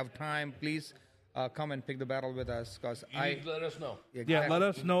have time, please come and pick the barrel with us. Because You need to let us know. yeah, let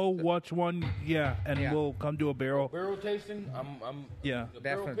us know which one. Yeah, and Yeah. we'll come do a barrel. Barrel tasting, I'm Yeah. the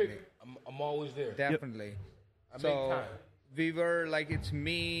barrel Definitely. pick, I'm always there. Definitely. I make So time. we were like, it's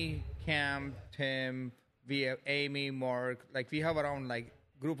me, Cam, Tim, we have Amy, Mark. Like we have around like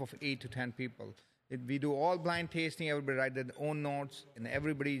group of 8 to 10 people. We do all blind tasting. Everybody write their own notes, and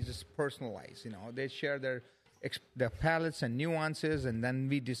everybody is just personalized. They share their palettes and nuances, and then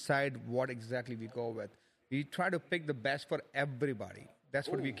we decide what exactly we go with. We try to pick the best for everybody. That's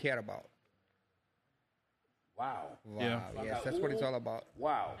what we care about. Wow. Wow. Yeah. Yes, that's what it's all about.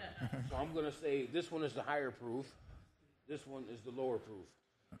 Wow. So I'm going to say this one is the higher proof. This one is the lower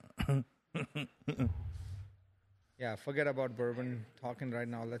proof. Yeah, forget about bourbon. Talking right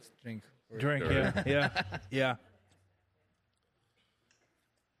now. Let's drink. Drink, yeah.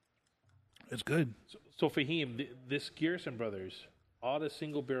 It's good. So Fahim, this Garrison Brothers, all the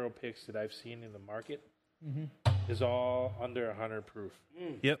single barrel picks that I've seen in the market is all under 100 proof.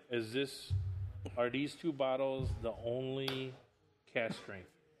 Yep. Are these 2 bottles the only cast strength?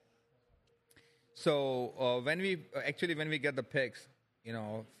 So when we get the picks,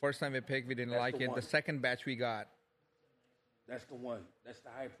 first time we picked, we didn't That's like the it. one. The second batch we got, That's the one. That's the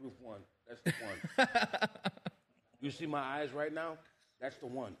high proof one. That's the one. You see my eyes right now? That's the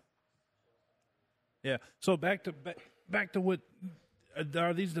one. Yeah. So back to what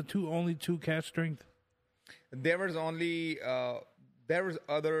are these the only two cast strength? there was only there was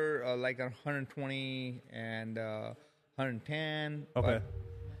other like 120 and 110. Okay. But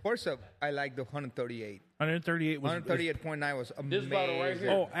first up, I like the 138. 138 was 138.9 was amazing. This bottle right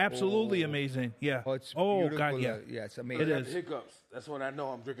here. Oh, absolutely amazing. Yeah. Oh, it's oh beautiful. God, yeah. Yeah, it's amazing. It Got is. the hiccups. That's when I know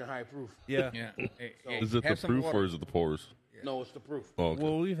I'm drinking high proof. Yeah. Yeah. Is it the Have some proof water. or is it the pours? No, it's the proof. Oh, okay.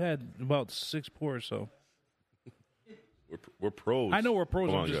 Well, we've had about 6 pours, so We're pros. I know we're pros.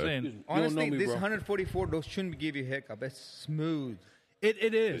 Come I'm on, just guys. saying. You don't Honestly, know me, this bro. 144 those shouldn't give you hiccup. It's smooth.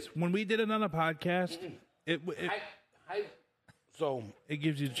 It is. When we did it on a podcast, it So it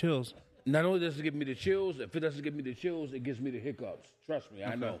gives you chills. not only does it give me the chills, if it doesn't give me the chills, it gives me the hiccups. Trust me,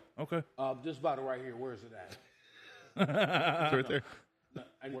 I know. Okay. This bottle right here, where is it at? It's right there.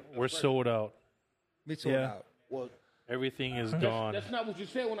 We're sold out. We sold Yeah. out. Well, Everything is gone. that's not what you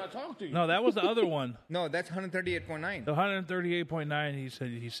said when I talked to you. No, that was the other one. No, that's 138.9. The 138.9. He said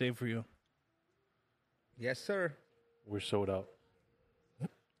he saved for you. Yes, sir. We're sold out.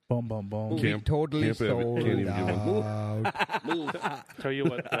 Boom, boom, boom. We Can't- totally can't have it. sold Can't even give one. out. Move. Tell you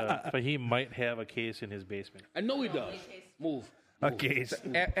what, Fahim might have a case in his basement. I know he does. Move. A case.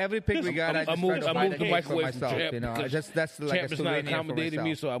 Every pick we got, I just try to buy the case for myself. Champ You know, because that's like Champ a is not souvenir for accommodating me,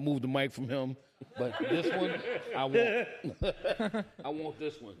 myself. so I moved the mic from him. But this one, I want. I want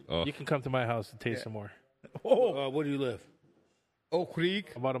this one. You can come to my house and taste some more. Where do you live? Oak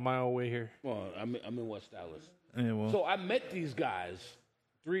Creek. About a mile away here. Well, I'm in West Dallas. Yeah, well. So I met these guys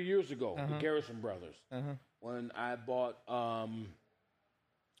 3 years ago, the Garrison brothers, when I bought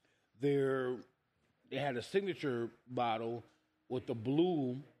they had a signature bottle with the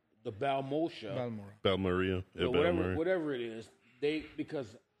blue, the Balmocha, Balmaria. Yeah, Balmaria. whatever it is. Because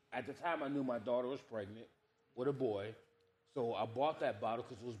at the time I knew my daughter was pregnant with a boy, so I bought that bottle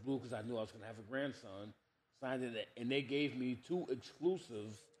because it was blue because I knew I was going to have a grandson. Signed it, and they gave me 2 exclusive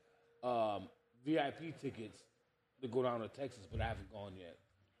VIP tickets to go down to Texas, but I haven't gone yet.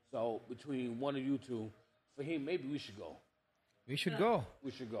 So between one of you two, Fahim, maybe we should go. We should go. We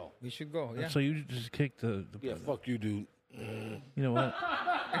should go. We should go. Yeah. So you just kicked the Yeah, fuck you, dude. You know what?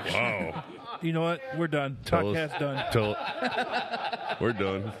 Wow. You know what? We're done. Tell us- Podcast done. We're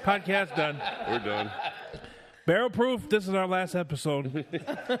done. Podcast done. We're done. Barrel proof. This is our last episode.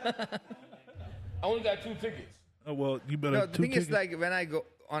 I only got 2 tickets. Oh, well, you better. No, the 2 thing tickets. is, like when I go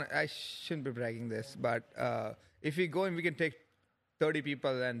on, I shouldn't be bragging this, but if we go and we can take 30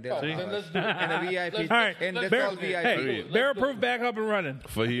 people and they'll Then let's do it. and a VIP, All right. and that's Barrel- all VIP. Hey, barrel proof back up and running.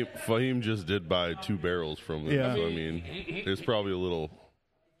 Fahim just did buy 2 barrels from them. Yeah. So, I mean, there's probably a little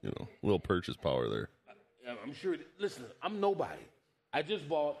purchase power there. I'm sure. Listen, I'm nobody. I just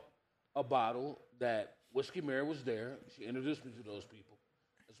bought a bottle that Whiskey Mary was there. She introduced me to those people.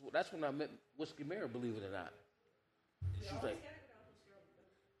 That's when I met Whiskey Mary, believe it or not. She was like,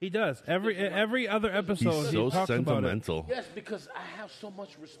 He does. Every other episode, He's he so talks about it. sentimental. yes, because I have so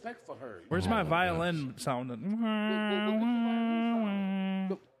much respect for her. Where's my violin sounding?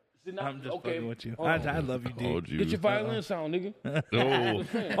 See, now- I'm just okay. fucking with you. Hold on. I love you, Oh, dude. geez. Get your violin sound, nigga. No.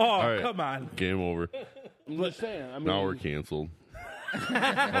 Oh, right. come on. Game over. I'm just saying. I mean, Now we're canceled. Oh,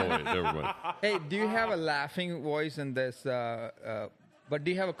 wait, never mind. Hey, do you have a laughing voice in this? But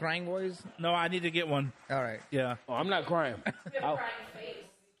do you have a crying voice? No, I need to get one. All right. Yeah. oh, I'm not crying.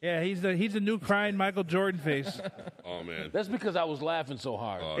 Yeah, he's the new crying Michael Jordan face. Oh, man. That's because I was laughing so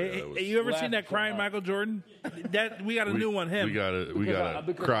hard. Oh, Hey, yeah, that was- hey, you ever seen laughing that so crying hard. Michael Jordan? That we got a new one. Him. We got a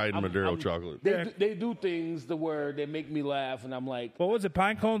Because cried I'm- Maduro I'm- chocolate. They do things to where they make me laugh, and I'm like, What was it?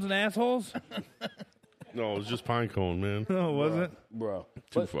 Pine cones and assholes? No, it was just pine cone, man. No, was it? bro.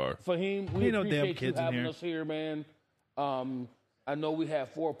 Too far. Fahim, we Ain't no damn appreciate kids you in having here. us here, man. I know we have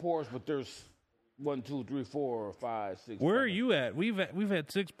 4 pours, but there's 1, 2, 3, 4, 5, 6. Where are 7. you at? We've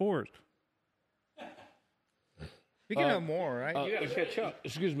had 6 pours. We can have more, right? You gotta catch up.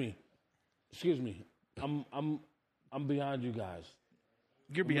 Excuse me. I'm beyond you guys.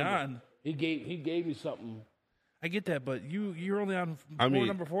 You're beyond. He gave me something. I get that, but you're only on I mean,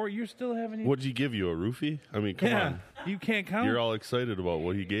 number 4. You still haven't. What'd he give you, a roofie? I mean, come Yeah, on. you can't count. You're all excited about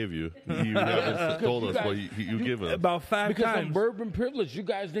what he gave you. You haven't told us what you give us. about 5 Because times. I'm bourbon privileged. You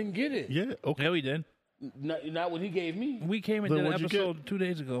guys didn't get it. Yeah, okay. Yeah, we did. Not what he gave me. We came and Then did an what'd you episode 2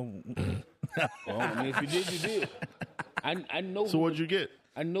 days ago. Well, I mean, if you did, you did. I know. So what'd you get?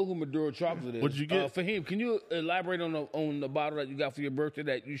 I know who Maduro chocolate is. What'd you get? Fahim, can you elaborate on the bottle that you got for your birthday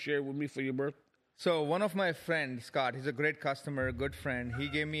that you shared with me for your birthday? So one of my friends, Scott, he's a great customer, good friend. He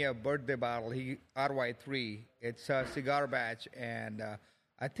gave me a birthday bottle. RY3. It's a cigar batch, and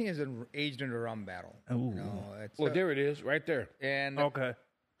I think it's aged in a rum barrel. Ooh. It's Well, there it is, right there. and Okay.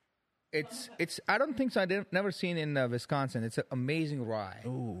 it's. I don't think so. Never seen in Wisconsin. It's an amazing rye.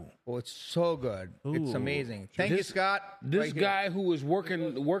 Ooh. Oh, it's so good. It's Ooh. amazing. Thank you, Scott. This Right here. guy who was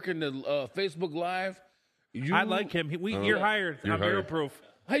working the Facebook Live. I like him. You're hired. You're I'm barrel hired. proof.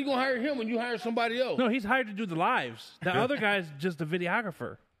 How you gonna hire him when you hire somebody else? No, he's hired to do the lives. The other guy's just a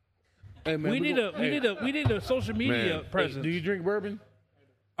videographer. Hey, man, We need a social media Man. presence. Do you drink bourbon?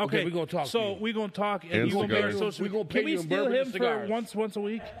 Okay, we gonna talk to So you. we're gonna talk, and And you gonna make cigars. a social. We gonna pay Can we you in steal bourbon him and for cigars. once a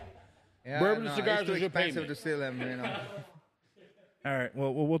week? Yeah, Bourbon and cigars it's too is your expensive payment. to steal him. You know. All right.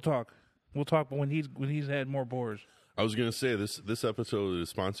 Well, we'll talk. We'll talk, but when he's had more boars. I was gonna say this episode is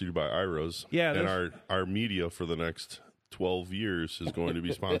sponsored by Ayra's. Yeah, and that's- our media for the next 12 years is going to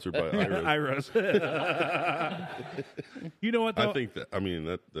be sponsored by Ayra's. Iras. You know what? Though? I think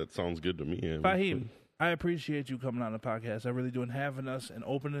that sounds good to me. I mean, Fahim, I appreciate you coming on the podcast. I really do, and having us and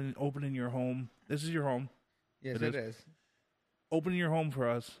opening your home. This is your home. Yes, It it is. is. Opening your home for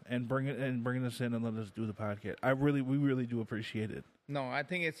us and bringing us in and let us do the podcast. We really do appreciate it. No, I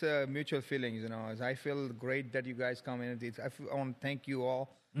think it's mutual feelings. You know, as I feel great that you guys come in. I want to thank you all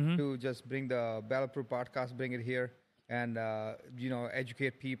to just bring the Battle-Proof podcast, bring it here, and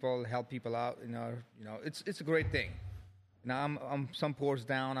educate people, help people out. You know, it's a great thing. I'm some pours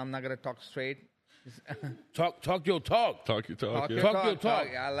down. I'm not gonna talk straight. Talk your talk. Talk your talk. Talk Yeah. your Talk your talk.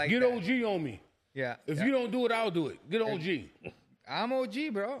 I like Get that. OG on me. Yeah. If yeah. you don't do it, I'll do it. Get OG. I'm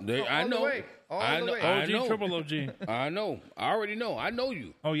OG, bro. I All know. the way. All I the know. way. I OG, know. triple OG. I know. I already know. I know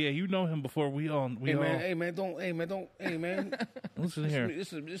you. Oh yeah, you know him before we all. Hey man, don't. Listen here.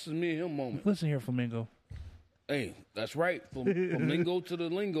 This is me and him moment. Listen here, Flamingo. Hey, that's right. From lingo to the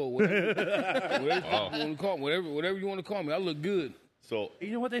lingo, whatever you want to call me, whatever you want to call me. I look good. So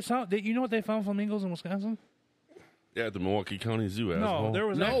You know what they found? You know what they found flamingos in Wisconsin? yeah, at the Milwaukee County Zoo. No, asshole. there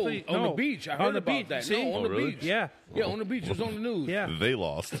was No, actually on the beach. I heard on the about beach. that. See? No, on Oh, the really? beach. Yeah, Yeah, on the beach. It was on the news. yeah, They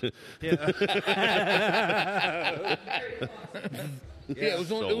lost. yeah. Yeah, it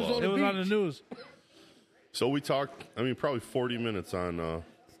was on. It was on It the was beach. on the news. So we talked. I mean, probably 40 minutes on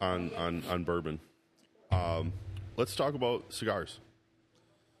bourbon. Let's talk about cigars.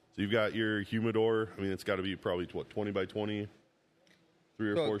 So you've got your humidor. I mean, it's got to be probably 20 by 20, 3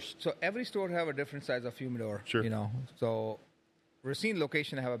 or 4. So every store have a different size of humidor. Sure. You know. So Racine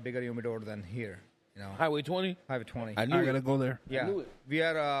location have a bigger humidor than here. You know. Highway 20. Highway 20. I knew I it. gotta go there. Yeah, knew it. we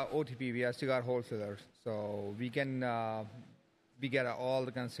are OTP. We are cigar wholesalers, so we can we get all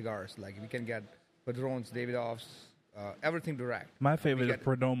the kind of cigars. Like we can get Padrones, Davidoffs, everything direct. My favorite We is get-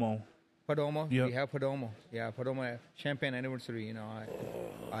 Perdomo. Perdomo, Yep. we have Perdomo. Yeah, Perdomo Champagne Anniversary. You know,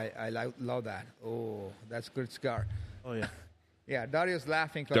 I love that. Oh, that's good cigar. Oh yeah. Yeah, Dario's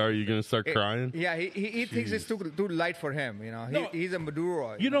laughing. 'cause- Are you gonna start crying? Yeah, he thinks it's too light for him. You know, No. he's a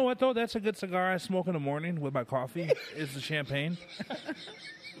Maduro. You know what though? That's a good cigar I smoke in the morning with my coffee. Is the champagne.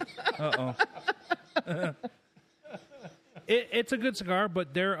 It's a good cigar,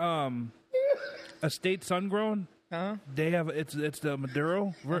 but they're estate sun grown. Huh? They have it's the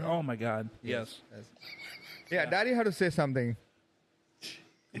Maduro. Oh my God! Yes. Yeah, Dario had to say something.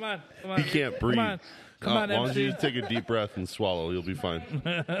 Come on. He can't breathe. Come on, As long as MC. you take a deep breath and swallow, you'll be fine.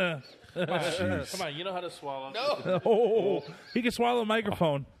 Come on, you know how to swallow. No. Oh, he can swallow a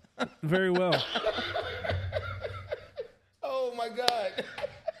microphone very well. Oh my God.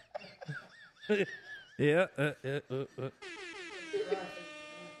 Yeah.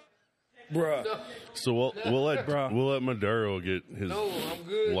 Bruh. So we'll let Maduro get his No, I'm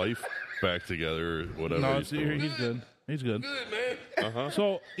good. life back together or whatever. No, he's doing. he's good. He's good. Good man.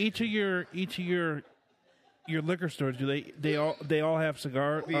 So each of your liquor stores, do they all have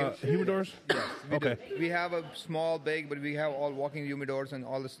cigar humidors? We Okay. do. We have a small, big, but we have all walking humidors and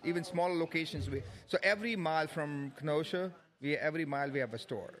all this, even smaller locations. So every mile from Kenosha, every mile we have a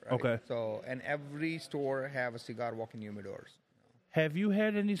store. Right? Okay. So and every store have a cigar walking humidors. Have you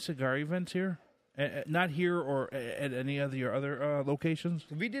had any cigar events here? Not here or at any of your other locations?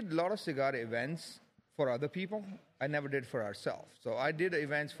 So we did a lot of cigar events for other people. I never did for ourselves. So I did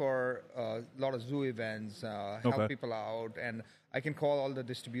events for a lot of zoo events, help Okay. people out, and I can call all the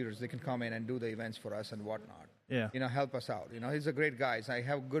distributors. They can come in and do the events for us and whatnot. Yeah. You know, help us out. You know, he's a great guy. So I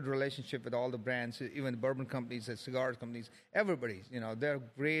have a good relationship with all the brands, even the bourbon companies, the cigar companies, everybody. You know, they're a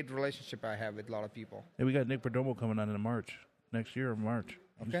great relationship I have with a lot of people. Hey, we got Nick Perdomo coming on in March. Next year in March.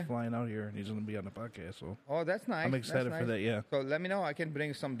 He's Okay. flying out here and he's going to be on the podcast. So Oh, that's nice. I'm That's excited for nice. that, yeah. So let me know. I can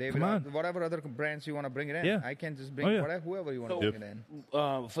bring some David, Come on. whatever other brands you want to bring it in. Yeah. I can just bring Oh, yeah. whoever you want to So- bring it in.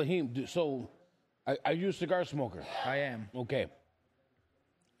 Fahim, so are you a cigar smoker? I am. Okay.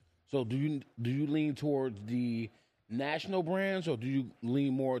 So do you lean towards the national brands or do you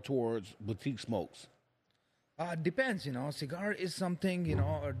lean more towards boutique smokes? Depends, you know. Cigar is something, you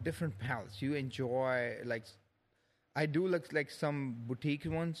know, a different palates. You enjoy, like, I do like some boutique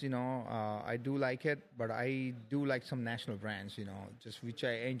ones, you know. I do like it, but I do like some national brands, you know, just which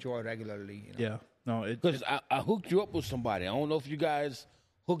I enjoy regularly. You know? yeah. No, Because I hooked you up with somebody. I don't know if you guys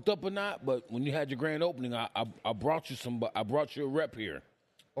hooked up or not, but when you had your grand opening, I brought you I brought you a rep here.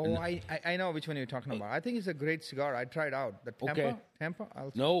 Oh, I know which one you're talking about. I think it's a great cigar. I tried out the Tampa. Okay. Tampa.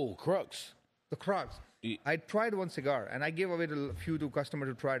 No, Crux. The Crocs. Ye- I tried one cigar and I gave away a few to customers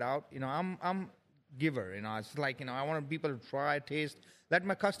to try it out. You know, I'm giver. You know, it's like, you know, I want people to try, taste, let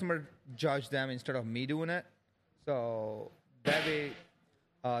my customer judge them instead of me doing it. So that way,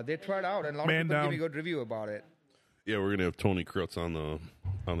 they tried out and a lot Man of people down. give me good review about it. Yeah, we're gonna have Tony Krutz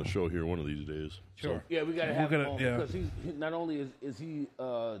on the show here one of these days. Sure. Yeah, we got to We're have him gonna- on yeah. because not only is he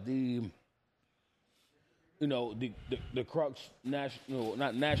the you know the Crux national,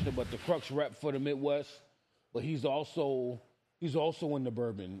 not national, but the Crux rep for the Midwest, but he's also in the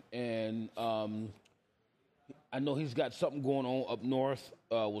bourbon, and I know he's got something going on up north,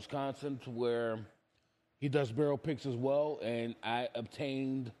 Wisconsin, to where he does barrel picks as well, and I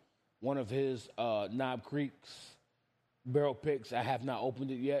obtained one of his Knob Creek's barrel picks. I have not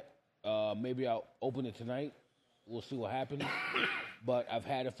opened it yet. Maybe I'll open it tonight We'll see what happens. But I've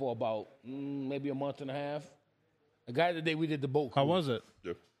had it for about maybe a month and a half. The guy the day we did the boat cruise. How was it?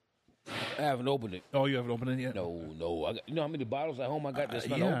 Yeah. I haven't opened it. Oh, you haven't opened it yet? No. You know how many bottles at home I got that's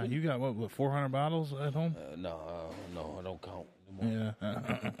not Yeah, open? you got what 400 bottles at home? No, I don't count anymore. Yeah.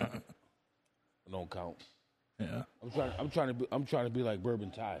 I don't count. Yeah. I'm trying to be like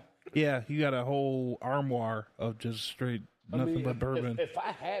Bourbon Ty. Yeah, you got a whole armoire of just straight nothing but bourbon. If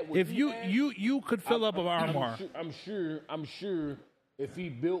I had, what If he you had, you could fill up an armoire. I'm sure if he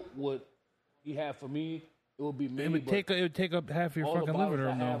built what he had for me, it would be me. It would take up half your all the fucking bottles living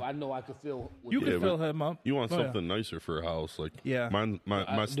room. I have, though. I know I could fill. With You that. could Yeah, fill but him up. You want Oh, yeah. something nicer for a house, like Yeah.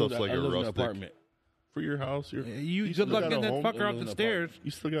 My stuff's like I a live in an rustic apartment. for your house. You still good luck got getting a that home? fucker I up live the in an stairs. You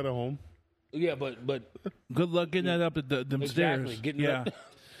still got a home. Yeah, but Good luck getting that up them exactly stairs. getting Yeah. up,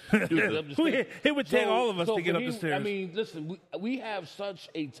 getting up the stairs. It would take all of us so to get for up the him, stairs. I mean, listen, we have such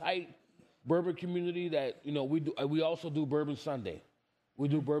a tight bourbon community that we also do Bourbon Sunday. We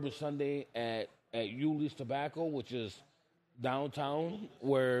do Bourbon Sunday at Yuli's Tobacco, which is downtown,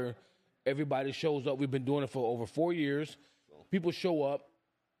 where everybody shows up. We've been doing it for over 4 years. People show up,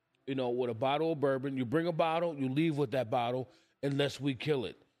 with a bottle of bourbon. You bring a bottle, you leave with that bottle, unless we kill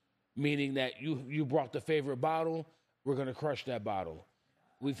it. Meaning that you brought the favorite bottle, we're going to crush that bottle.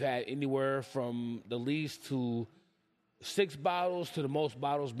 We've had anywhere from the least to 6 bottles to the most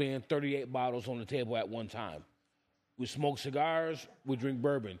bottles being 38 bottles on the table at one time. We smoke cigars, we drink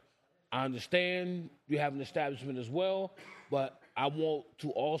bourbon. I understand you have an establishment as well, but I want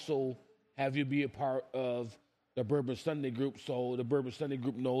to also have you be a part of the Bourbon Sunday group so the Bourbon Sunday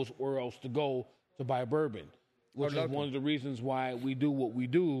group knows where else to go to buy bourbon, which is one of the reasons why we do what we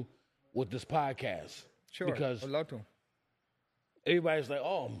do with this podcast. Sure, Because I'd love to. everybody's like,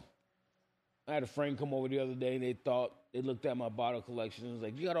 oh, I had a friend come over the other day and they looked at my bottle collection and was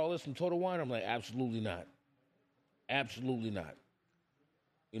like, you got all this from Total Wine? I'm like, absolutely not. Absolutely not.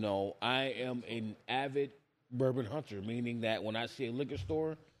 I am an avid bourbon hunter, meaning that when I see a liquor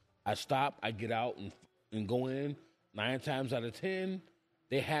store, I stop, I get out and go in. 9 times out of 10,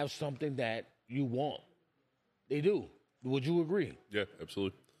 they have something that you want. They do. Would you agree? Yeah,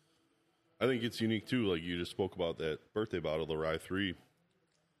 absolutely. I think it's unique too. Like you just spoke about that birthday bottle, the Rye 3.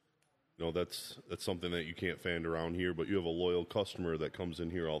 That's something that you can't find around here. But you have a loyal customer that comes in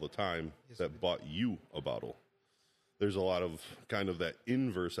here all the time that bought you a bottle. There's a lot of kind of that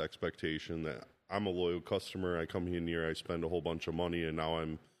inverse expectation that I'm a loyal customer. I come in here, I spend a whole bunch of money, and now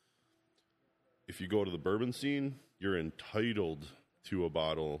if you go to the bourbon scene, you're entitled to a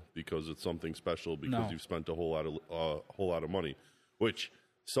bottle because it's something special because you've spent a whole lot of money, which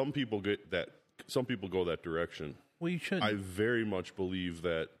some people get that. Some people go that direction. Well, you shouldn't. I very much believe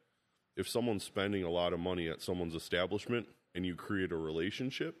that if someone's spending a lot of money at someone's establishment and you create a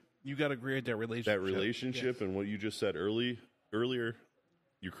relationship, you got to create that relationship. that relationship and what you just said earlier,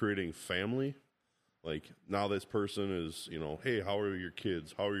 you're creating family. Like now this person is, hey, how are your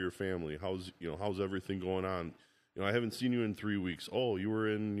kids? How are your family? How's everything going on? I haven't seen you in 3 weeks. Oh, you were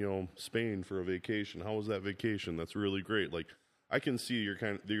in, Spain for a vacation. How was that vacation? That's really great. Like I can see you're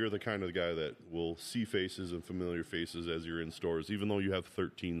the kind of guy that will see faces and familiar faces as you're in stores. Even though you have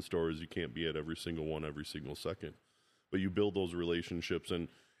 13 stores, you can't be at every single one every single second. But you build those relationships, and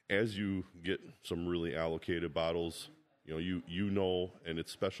as you get some really allocated bottles, and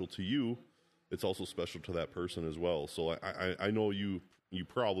it's special to you, it's also special to that person as well. So I know you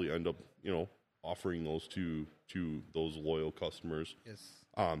probably end up, offering those to those loyal customers. Yes.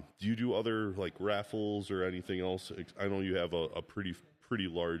 Do you do other like raffles or anything else? I know you have a pretty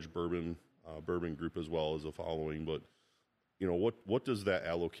large bourbon group as well as a following, but what does that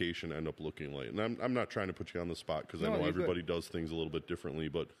allocation end up looking like? And I'm not trying to put you on the spot because I know everybody does things a little bit differently,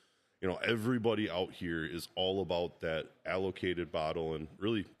 but everybody out here is all about that allocated bottle. And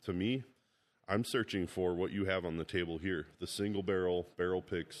really, to me, I'm searching for what you have on the table here, the single barrel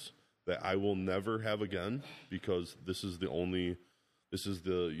picks that I will never have again because this is the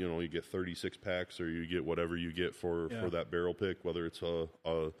you get 36 packs or you get whatever you get for that barrel pick, whether it's a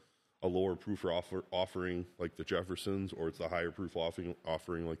lower proof offering like the Jeffersons or it's a higher proof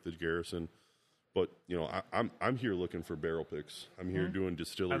offering like the Garrison. But I'm here looking for barrel picks. I'm here doing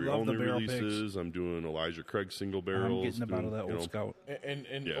distillery only releases. Picks. I'm doing Elijah Craig single barrels. I'm getting about that Old Scout and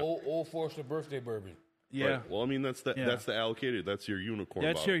Old Forester birthday bourbon. Yeah. Right. Well, I mean that's the allocated. That's your unicorn.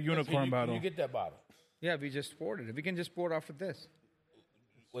 That's bottle. your unicorn bottle. You get that bottle. Yeah, we just poured it. We can just pour it after this.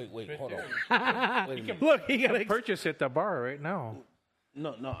 Wait, hold on. Look, he got to Purchase at the bar right now.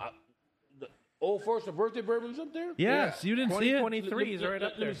 No. The Old Forester birthday bourbon's up there. Yes, you didn't see it. 2023 is right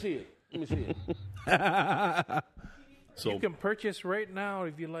up there. Let me see it. So You can purchase right now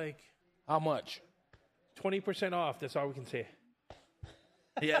if you like. How much? 20% off. That's all we can say.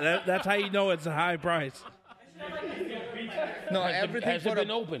 Yeah, that's how you know it's a high price. No, everything Has it for been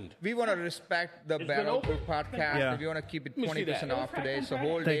opened? We want to respect the been Barrel open? podcast. Yeah. We want to keep it me see 20% that. off today. So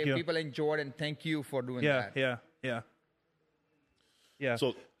whole Thank day, you. people enjoyed, and thank you for doing Yeah, that. yeah.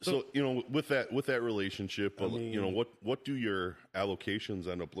 So you know, with that relationship, you know, what do your allocations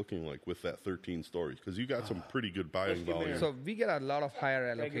end up looking like with that 13 stores? Because you got some pretty good buying volume. So we get a lot of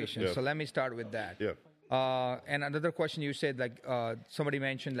higher allocations. Yeah. So let me start with that. Yeah. And another question you said, like somebody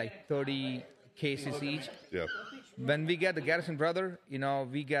mentioned, like 30 cases each. Yeah. When we get the Garrison Brother, you know,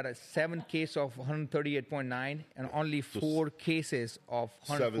 we got a 7 case of 138.9 and only 4 cases of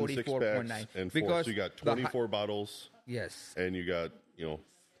 7 6-packs 144.9. and 4. So you got 24 bottles. Yes. And you got, you know,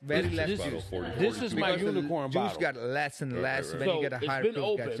 Very less. This bottle, is, 40, this is my Because the unicorn juice bottle. got less and less right. when you get a it's higher been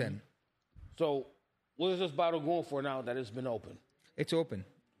proof gets open. in. So what is this bottle going for now that it's been open? It's open.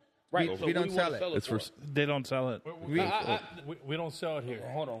 Right. We so what don't do you sell wanna it. it's for They don't sell it. We don't sell it here.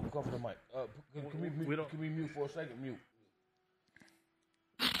 Hold on, go for the mic. Can we mute? Can we mute for a second? Mute.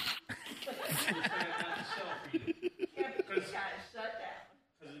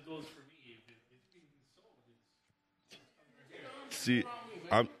 See,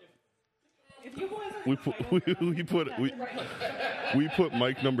 we put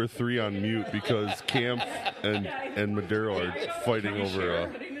mic number 3 on mute because Camp and Madero are fighting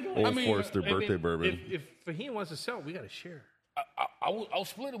over Old Forester birthday bourbon. If Fahim wants to sell it, we got to share. I'll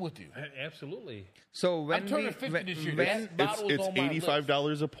split it with you. Absolutely. So when I'm turning we, 50 when, this year. when- It's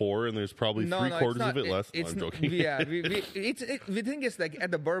 $85 a pour, and there's probably No, no, three-quarters it's of not. it less. No, It's I'm joking. Yeah, we think it's like at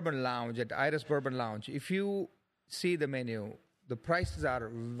the Bourbon Lounge, at Ayra's Bourbon Lounge. If you see the menu, the prices are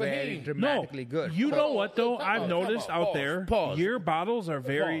very No, dramatically good. You So- know what though? Time I've out, noticed time out. out there, Pause. your bottles are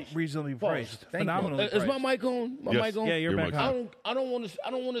very Pause. reasonably Pause. priced, Thank you. phenomenally Is priced. my mic on? My Yes. mic on? Yeah, your Your mic mic's on. I don't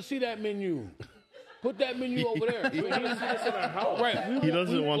want to see that menu. Put that menu over there. Right. He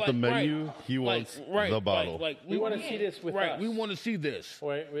doesn't want the menu. Right. He wants right, the bottle. We want to see this with right. us. We want to see this.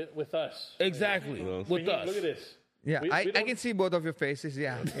 Right, with us. Exactly. With us. Look at this. Yeah, We I don't- can see both of your faces.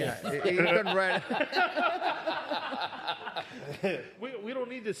 Yeah, yeah. You can write. We don't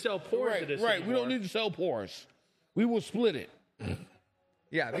need to sell pours Right. of this Right. We anymore. don't need to sell pours. We will split it.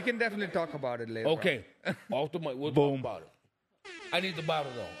 Yeah, we can definitely talk about it later. Okay. Off the mic. We'll talk about it. I need the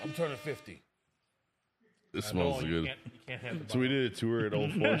bottle though. I'm turning 50. It smells You good. can't, you can't have the So we did a tour at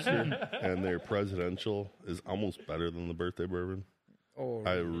Old Forester, and their presidential is almost better than the birthday bourbon. Oh.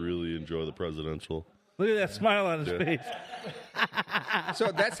 I really enjoy the presidential. Look at that smile on his Yeah. face.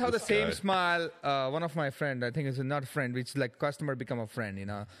 So that's how the same guy. smile. One of my friend, I think it's not a friend, which like customer become a friend. You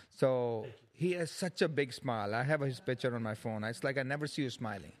know. So he has such a big smile. I have his picture on my phone. It's like I never see you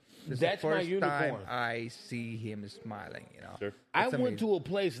smiling. This That's is the my first time unicorn. I see him smiling. You know. Sure. I It's went amazing. to a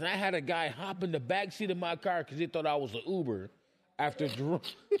place and I had a guy hop in the back seat of my car because he thought I was an Uber. After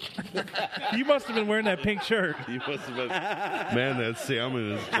You must have been wearing that pink shirt. He must have been. Man, that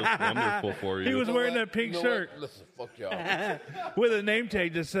salmon is just wonderful for you. He was wearing that pink shirt Listen, fuck y'all. with a name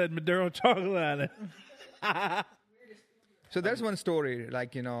tag that said Maduro chocolate on it. So there's one story,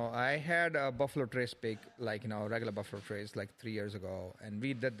 like, you know, I had a Buffalo Trace pig, like, you know, regular Buffalo Trace, like 3 years ago, and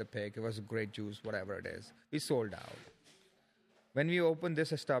we did the pig. It was a great juice, whatever it is. We sold out. When we opened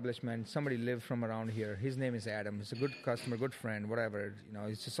this establishment, somebody lived from around here. His name is Adam. He's a good customer, good friend, whatever. You know,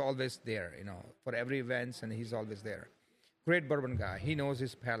 he's just always there, you know, for every events, and he's always there. Great bourbon guy. He knows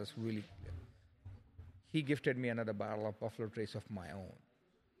his palace really clear. He gifted me another bottle of Buffalo Trace of my own.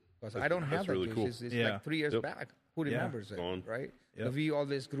 Because I don't have that's that really juice. cool. It's Yeah. like 3 years Yep. back. Who Yeah. remembers it, Gone. right? Yep. We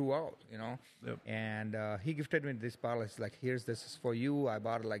always grew out, you know. Yep. And he gifted me this bottle. It's like, here's this is for you. I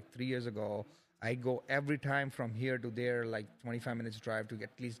bought it like 3 years ago. I go every time from here to there, like 25 minutes drive to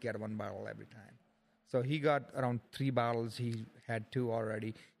at least get one bottle every time. So he got around 3 bottles. He had 2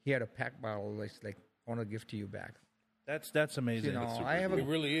 already. He had a pack bottle. It's like, I want to gift to you back. That's amazing. You know, I have It a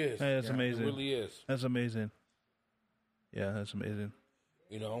really is. Hey, that's It amazing. really is. That's amazing. Yeah, that's amazing.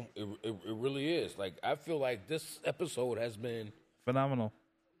 You know, it really is. Like, I feel like this episode has been Phenomenal.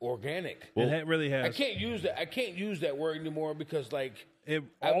 organic. It really has. I can't use that word anymore because, like,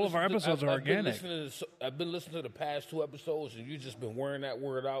 all of our episodes are organic. I've been listening to the past 2 episodes, and you've just been wearing that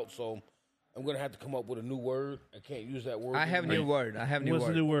word out. So I'm gonna have to come up with a new word. I can't use that word. I have anymore. new word. I have new What's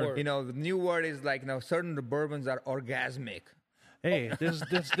word. the new word? You know, the new word is like, you know, certain bourbons are orgasmic. Hey, this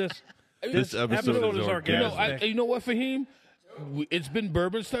This episode is organic. You know what, Fahim? It's been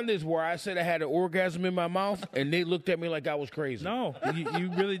Bourbon Sundays where I said I had an orgasm in my mouth, and they looked at me like I was crazy. no,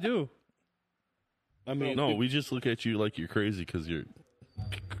 you really do. I mean, No, we just look at you like you're crazy because you're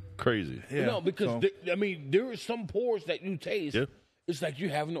crazy. Yeah. no, because so- there are some pours that you taste. Yeah. It's like you're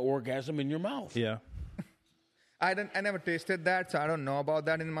having an orgasm in your mouth. yeah. I never tasted that, so I don't know about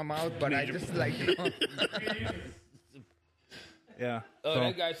that in my mouth. But I just like, Yeah. Oh, So,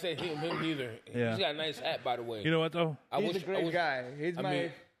 that guy said him neither. Yeah. He's got a nice hat, by the way. you know what though? he's a great guy. He's I my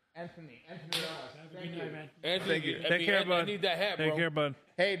mean- Anthony. Anthony Ramos. Anthony, Thank you. Take care, bud. I need that hat, Take bro. care, bud.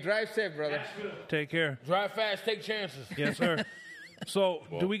 Hey, drive safe, brother. Take care. Drive fast, take chances. Yes, sir. So,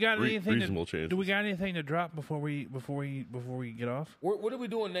 do we got anything? reasonable chances. Do we got anything to drop before we get off? What are we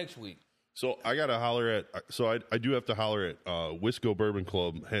doing next week? So I got to holler at. So I do have to holler at Wisco Bourbon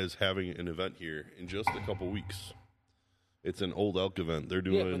Club is having an event here in just a couple weeks. It's an Old Elk event. They're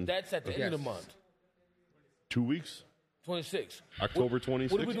Yeah, doing but that's at the end of the month. 2 weeks. 26. October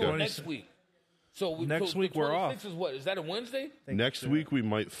 26th. What are we doing guys. next week? So Next week we're off. 26 is what? Is that a Wednesday? Next week we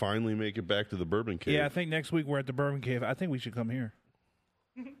might finally make it back to the Bourbon Cave. Yeah, I think next week we're at the Bourbon Cave. I think we should come here.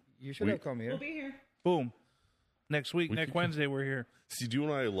 You should have come here. We'll be here. Boom. Next week, We next could- Wednesday, we're here. See, do you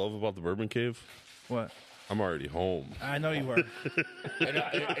know what I love about the Bourbon Cave? What? I'm already home. I know you are.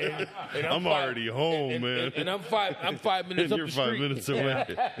 And I'm already home, man. And I'm 5 minutes And up you're the 5 street. minutes away.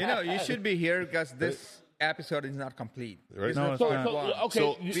 You should be here because this episode is not complete. Right? This No, is it's part not. one. Okay,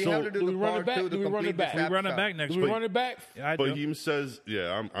 So- We so- have to do do the we run it part back? two Do to we run it complete back? this We run it episode. back next Do we week. run it back? Yeah, I do. Fahim says,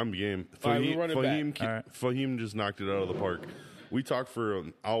 "Yeah, I'm game." All right, we run it back. All right. Fahim just knocked it out of the park. We talked for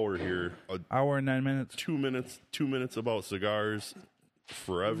an hour here, Hour and 9 minutes. 2 minutes about cigars,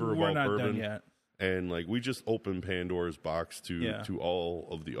 forever We're about not bourbon, done yet. and like we just opened Pandora's box to Yeah. to all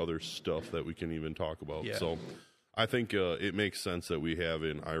of the other stuff that we can even talk about. Yeah. So, I think it makes sense that we have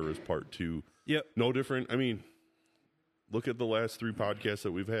in Ayra's part 2. Yep. No different. I mean, look at the last 3 podcasts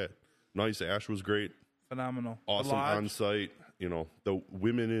that we've had. Nice Ash was great. Phenomenal. The Awesome Lodge. on site. You know, the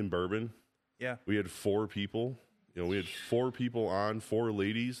women in bourbon. Yeah. We had 4 people. You know, we had 4 people on, 4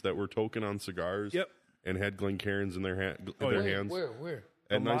 ladies that were token on cigars. Yep. And had Glencairns in their Where? hands. Where?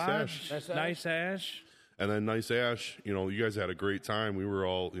 At The Nice Lodge, Ash. Nice Ash. And then Nice Ash, you know, you guys had a great time. We were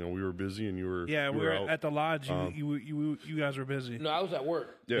all, you know, we were busy and you were Yeah, you we were were out. at the Lodge. You guys were busy. No, I was at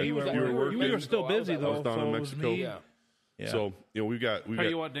work. Yeah, He you was were at you were work. working. We were still I was busy at though. work. down in So it was Mexico. me. Yeah. Yeah. So, you know, we got Tell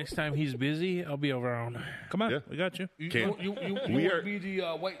you what, next time he's busy, I'll be around. Come on, Yeah. we got you. Can't- You We want are- to be the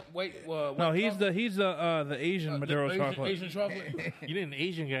white No, he's the Asian Maduro chocolate. Asian chocolate. You need an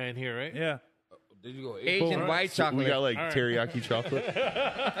Asian guy in here, right? Yeah, Did you go Asian Boom. white chocolate. we got like teriyaki chocolate.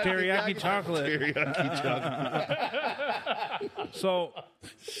 teriyaki chocolate. Teriyaki chocolate. So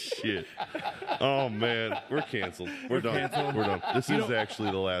Shit. Oh man, we're canceled. We're done. We're done. This is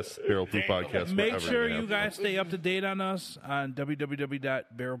actually the last Barrel Proof podcast. we're make ever sure gonna you have. guys stay up to date on us on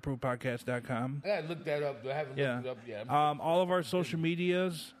www.barrelproofpodcast.com. I gotta look that up. I haven't Yeah. looked it up yet. All of our social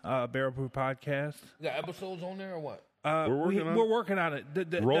medias, Barrel Proof Podcast. You got episodes on there or what? We're working on it. We're working on it.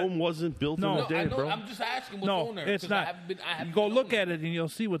 Rome wasn't built No. in a No, day, I know. bro. I'm just asking what's No, on there. it's 'cause not. I haven't been, You go look at it and you'll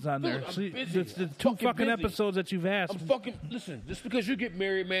see what's on there. Dude, I'm See, busy. the I'm 2 fucking fucking busy. episodes that you've asked. I'm fucking listen. Just because you get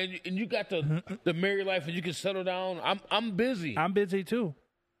married, man, and you got the married life and you can settle down, I'm busy. I'm busy too.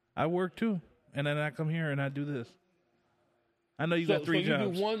 I work too, and then I come here and I do this. I know you got 3 so jobs.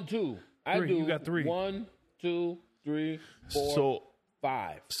 you do 1, 2. I 3. do. You got 3. 1, 2, 3, 4, So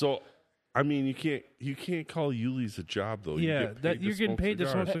 5. so I mean you can't call Yuli's a job though. Yeah, you get that you're getting paid to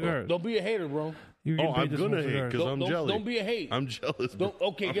smoke cigars. Don't be a hater, bro. You're Oh, getting paid I'm to gonna smoke hate cigars. because I'm jelly. Don't be a hate. I'm jealous. Don't,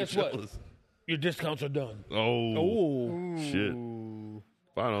 okay, I'm guess jealous. what? Your discounts are done. Oh, Oh, shit.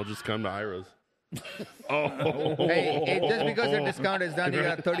 Fine, I'll just come to Ayra's. Oh, Hey, just because your discount is done, you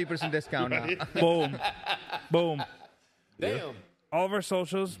got 30% discount now. boom, boom. Damn. All of our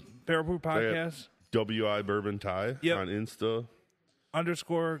socials, Barrel Proof Podcast WI Bourbon Tie Yep. on Insta.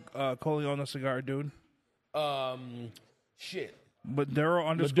 _ Coleona Cigar Dude, Shit. Maduro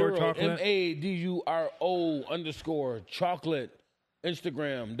 _ Maduro, chocolate. MADURO _ chocolate.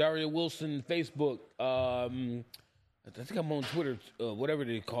 Instagram, Daria Wilson, Facebook. I think I'm on Twitter, whatever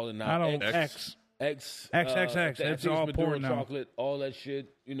they call it now. I don't X. X. X. XXX. I It's think all Maduro porn now. chocolate, all that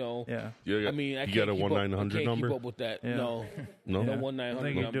shit. You know. Yeah. You got, I mean, I you can't got a keep up- 1-900 I can't number? Keep up with that. Yeah. No, No? no Yeah. 1-900 I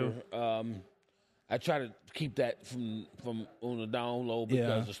think you number. I try to keep that from on the down low because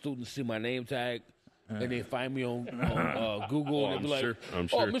Yeah. the students see my name tag and they find me on Google and I'm they be like, sure. I'm "Oh,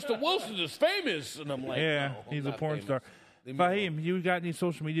 sure. Mr. Wilson is famous," and I'm like, Yeah, no, I'm he's a not porn famous. star. Leave me alone. Fahim, you got any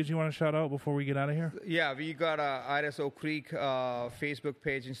social medias you want to shout out before we get out of here? Yeah, we got Iris Oak Creek Facebook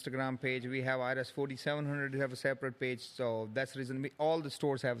page, Instagram page. We have Iris 4700. We have a separate page, so that's the reason all the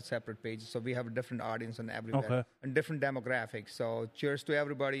stores have separate pages. So we have a different audience on everywhere Okay. and different demographics. So cheers to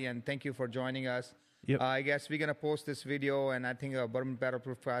everybody, and thank you for joining us. Yep. I guess we're gonna post this video, and I think Bourbon Barrel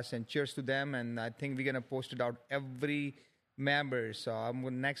Proof Fest, and cheers to them. And I think we're gonna post it out every member. So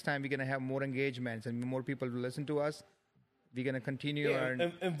next time we're gonna have more engagements and more people to listen to us. we're gonna continue Yeah, our.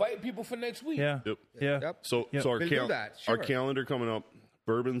 and invite people for next week. Yeah. Yep. Yeah. Yep. So Yep. our We'll do that, our sure. calendar coming up: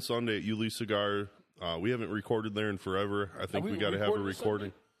 Bourbon Sunday at Yulee Cigar. We haven't recorded there in forever. I think we we got to have a recording recording.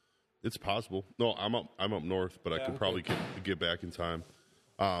 Sunday? It's possible. No, I'm up north, but I could probably get back in time.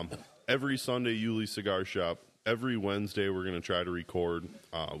 Every Sunday, Yulee Cigar Shop. Every Wednesday, we're going to try to record.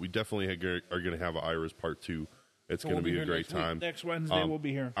 We definitely are going to have an Ayra's Part 2. It's going to be a great time. Next Wednesday we'll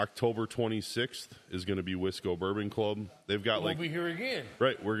be here. October 26th is going to be Wisco Bourbon Club. They've got We'll be here again.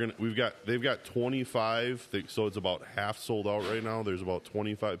 right. They've got 25. So it's about half sold out right now. There's about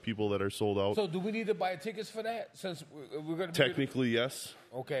 25 people that are sold out. So do we need to buy tickets for that? Since we're going to Technically, yes.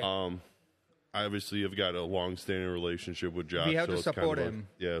 Okay. Obviously, I've got a long-standing relationship with Josh. We have so to it's kind support of him.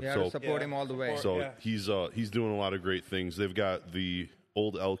 Yeah. We have So to support him all the way. so Yeah. he's doing a lot of great things. They've got the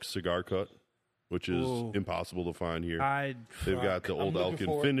Old Elk cigar cut, which is Ooh. impossible to find here. I They've got the Old Elk looking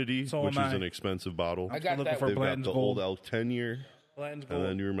for it. Infinity, So which am is I. an expensive bottle. I got looking that for They've got Blanton's the Gold. Old Elk 10-year, Blanton's and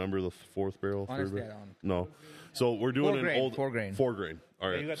then you remember the fourth barrel, Honestly, third I barrel? don't. No. So we're doing 4 an grain, old 4 grain. 4 grain. All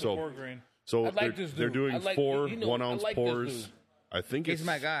right. you got the so 4 grain. so I like this they're dude. doing I like- 4 you know, 1 I ounce like this pours. dude. I think He's it's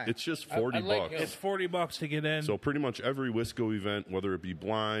my guy. It's just I 40 like bucks. him. It's $40 to get in. So pretty much every Wisco event, whether it be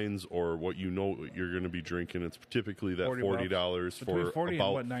blinds or what you know you're going to be drinking, it's typically that $40 $40 Between for 40 and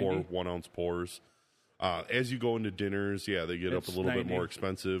about what, 4 90? 1 ounce pours. As you go into dinners, yeah, they get It's up a little bit 90. more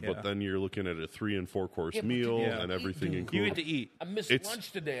expensive, Yeah. but then you're looking at a 3 and 4 course Yeah, but meal you get and to everything eat, dude. you included. get to eat. I missed It's-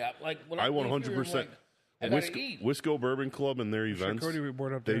 lunch today. When I leave here, 100%. I gotta eat. Wisco Bourbon Club and their events, Cody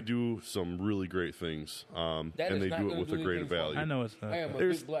report up they there. do some really great things, That and is they not do it gonna with do a great anything for value. I know it's not. I am a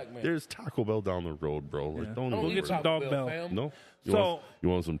There's big black man. there's Taco Bell down the road, bro. Like, Yeah. don't I don't even eat get some worry. Taco dog Bell, bell. fam. No, So- you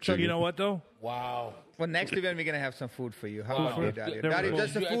want some So chicken? you know what though? Wow. For next event, we're gonna have some food for you. How Wow. about that? There That we is go.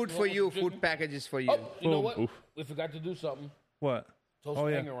 just the You guys food for want you. some chicken? Food packages for you. Oh, you know what? Oof. We forgot to do something. What? Toast Oh,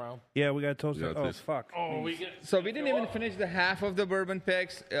 yeah. hang around. Yeah, we got toasted. Yeah, Oh this- fuck. Oh, we get. So we didn't even finish the half of the bourbon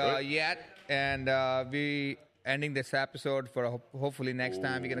picks yet, and we ending this episode for hopefully next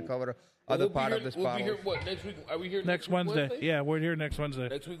time we're gonna cover other We'll be part here- of this We'll be bottle. here, what, next week? Are we here Next week Wednesday. Yeah, we're here next Wednesday.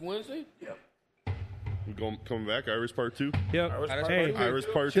 Next week, Wednesday? We coming back, Irish Part 2? Yep. Irish Hey, Part Irish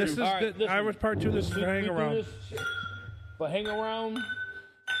Part this is 2. All right, the listen. Irish Part 2. This is for hang We do around. this for hang around.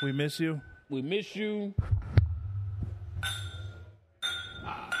 We miss you. We miss you.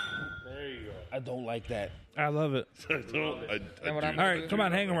 There you go. I don't like that. I love it. I do. All right, come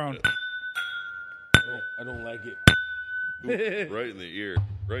on, hang around. I don't like it. Right in the ear.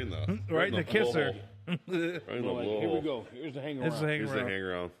 Right in the Right in the kisser. blowhole. Right in the I don't like it. Here we blowhole. go. Here's the hang This is around. hang Here's the around. hang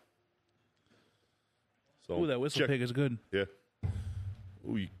around. So Ooh, that whistle check- pig is good. Yeah.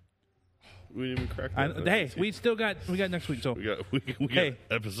 Ooh, we didn't even crack I, that. hey, we got next week. So we got Hey.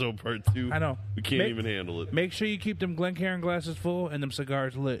 episode part 2. I know. We can't Make- even handle it. make sure you keep them Glencairn glasses full and them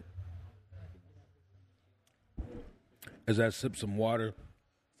cigars lit. As I sip some water,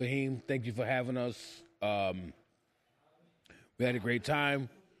 Fahim, thank you for having us. We had a great time.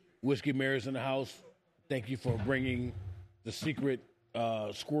 Whiskey Mayor's in the house. Thank you for bringing the secret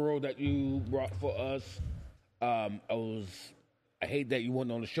squirrel that you brought for us. I hate that you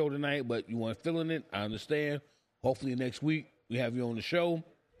weren't on the show tonight, but you weren't feeling it. I understand. Hopefully next week we have you on the show.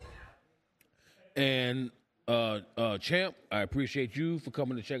 And Champ, I appreciate you for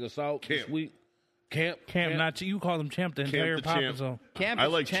coming to check us out this Camp. week. Camp, Not you. You call them Champ the entire the Papa Champ. Zone. Camp I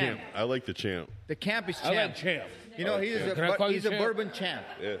is like champ. I like the champ. The camp is I champ. like Champ. You know, he's Can I call you he's a champ? bourbon champ.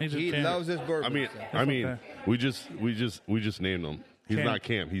 He's a He champ. loves his bourbon. I mean, okay. we just named him. He's Champ. not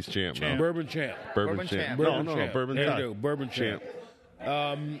camp. He's champ. now. Bourbon Champ. Bourbon Bourbon champ. champ. No, Bourbon no, champ. bourbon There you champ. go, bourbon champ.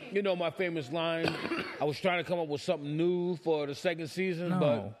 You know my famous line. I was trying to come up with something new for the second season, No.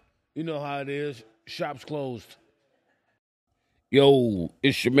 but you know how it is. Shop's closed. Yo,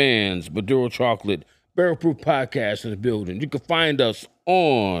 it's your man's Maduro Chocolate Barrel Proof Podcast in the building. You can find us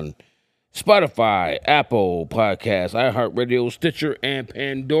on Spotify, Apple Podcasts, iHeartRadio, Stitcher, and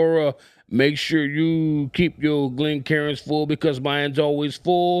Pandora. Make sure you keep your Glencairns full because mine's always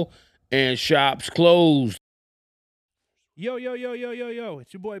full and shop's closed. Yo.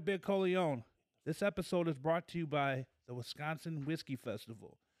 It's your boy Big Coleone. This episode is brought to you by the Wisconsin Whiskey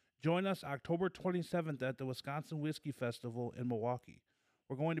Festival. Join us October 27th at the Wisconsin Whiskey Festival in Milwaukee.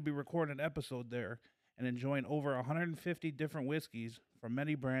 We're going to be recording an episode there and enjoying over 150 different whiskeys from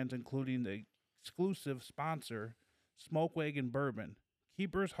many brands, including the exclusive sponsor, Smoke Wagon Bourbon.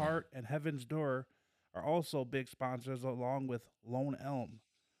 Keeper's Heart and Heaven's Door are also big sponsors, along with Lone Elm.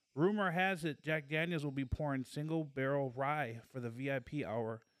 Rumor has it Jack Daniels will be pouring single barrel rye for the VIP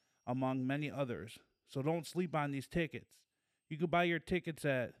hour, among many others. So don't sleep on these tickets. You can buy your tickets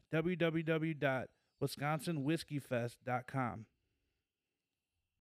at www.wisconsinwhiskeyfest.com.